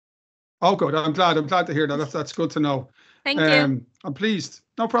 Oh, good. I'm glad to hear that. That's good to know. Thank you. I'm pleased.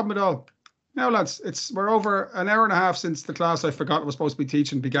 No problem at all. Now, lads, we're over an hour and a half since the class I forgot I was supposed to be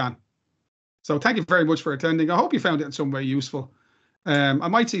teaching began. So thank you very much for attending. I hope you found it in some way useful. I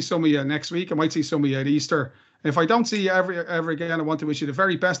might see some of you next week. I might see some of you at Easter. If I don't see you ever again, I want to wish you the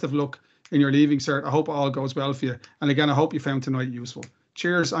very best of luck in your leaving cert. I hope it all goes well for you. And again, I hope you found tonight useful.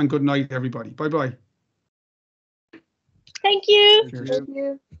 Cheers and good night, everybody. Bye-bye. Thank you. Cheers. Thank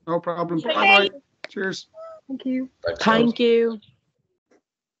you. No problem. Bye-bye. Cheers. Thank you. Thank you.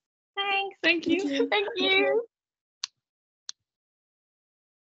 Thanks. Thank you. Thank you.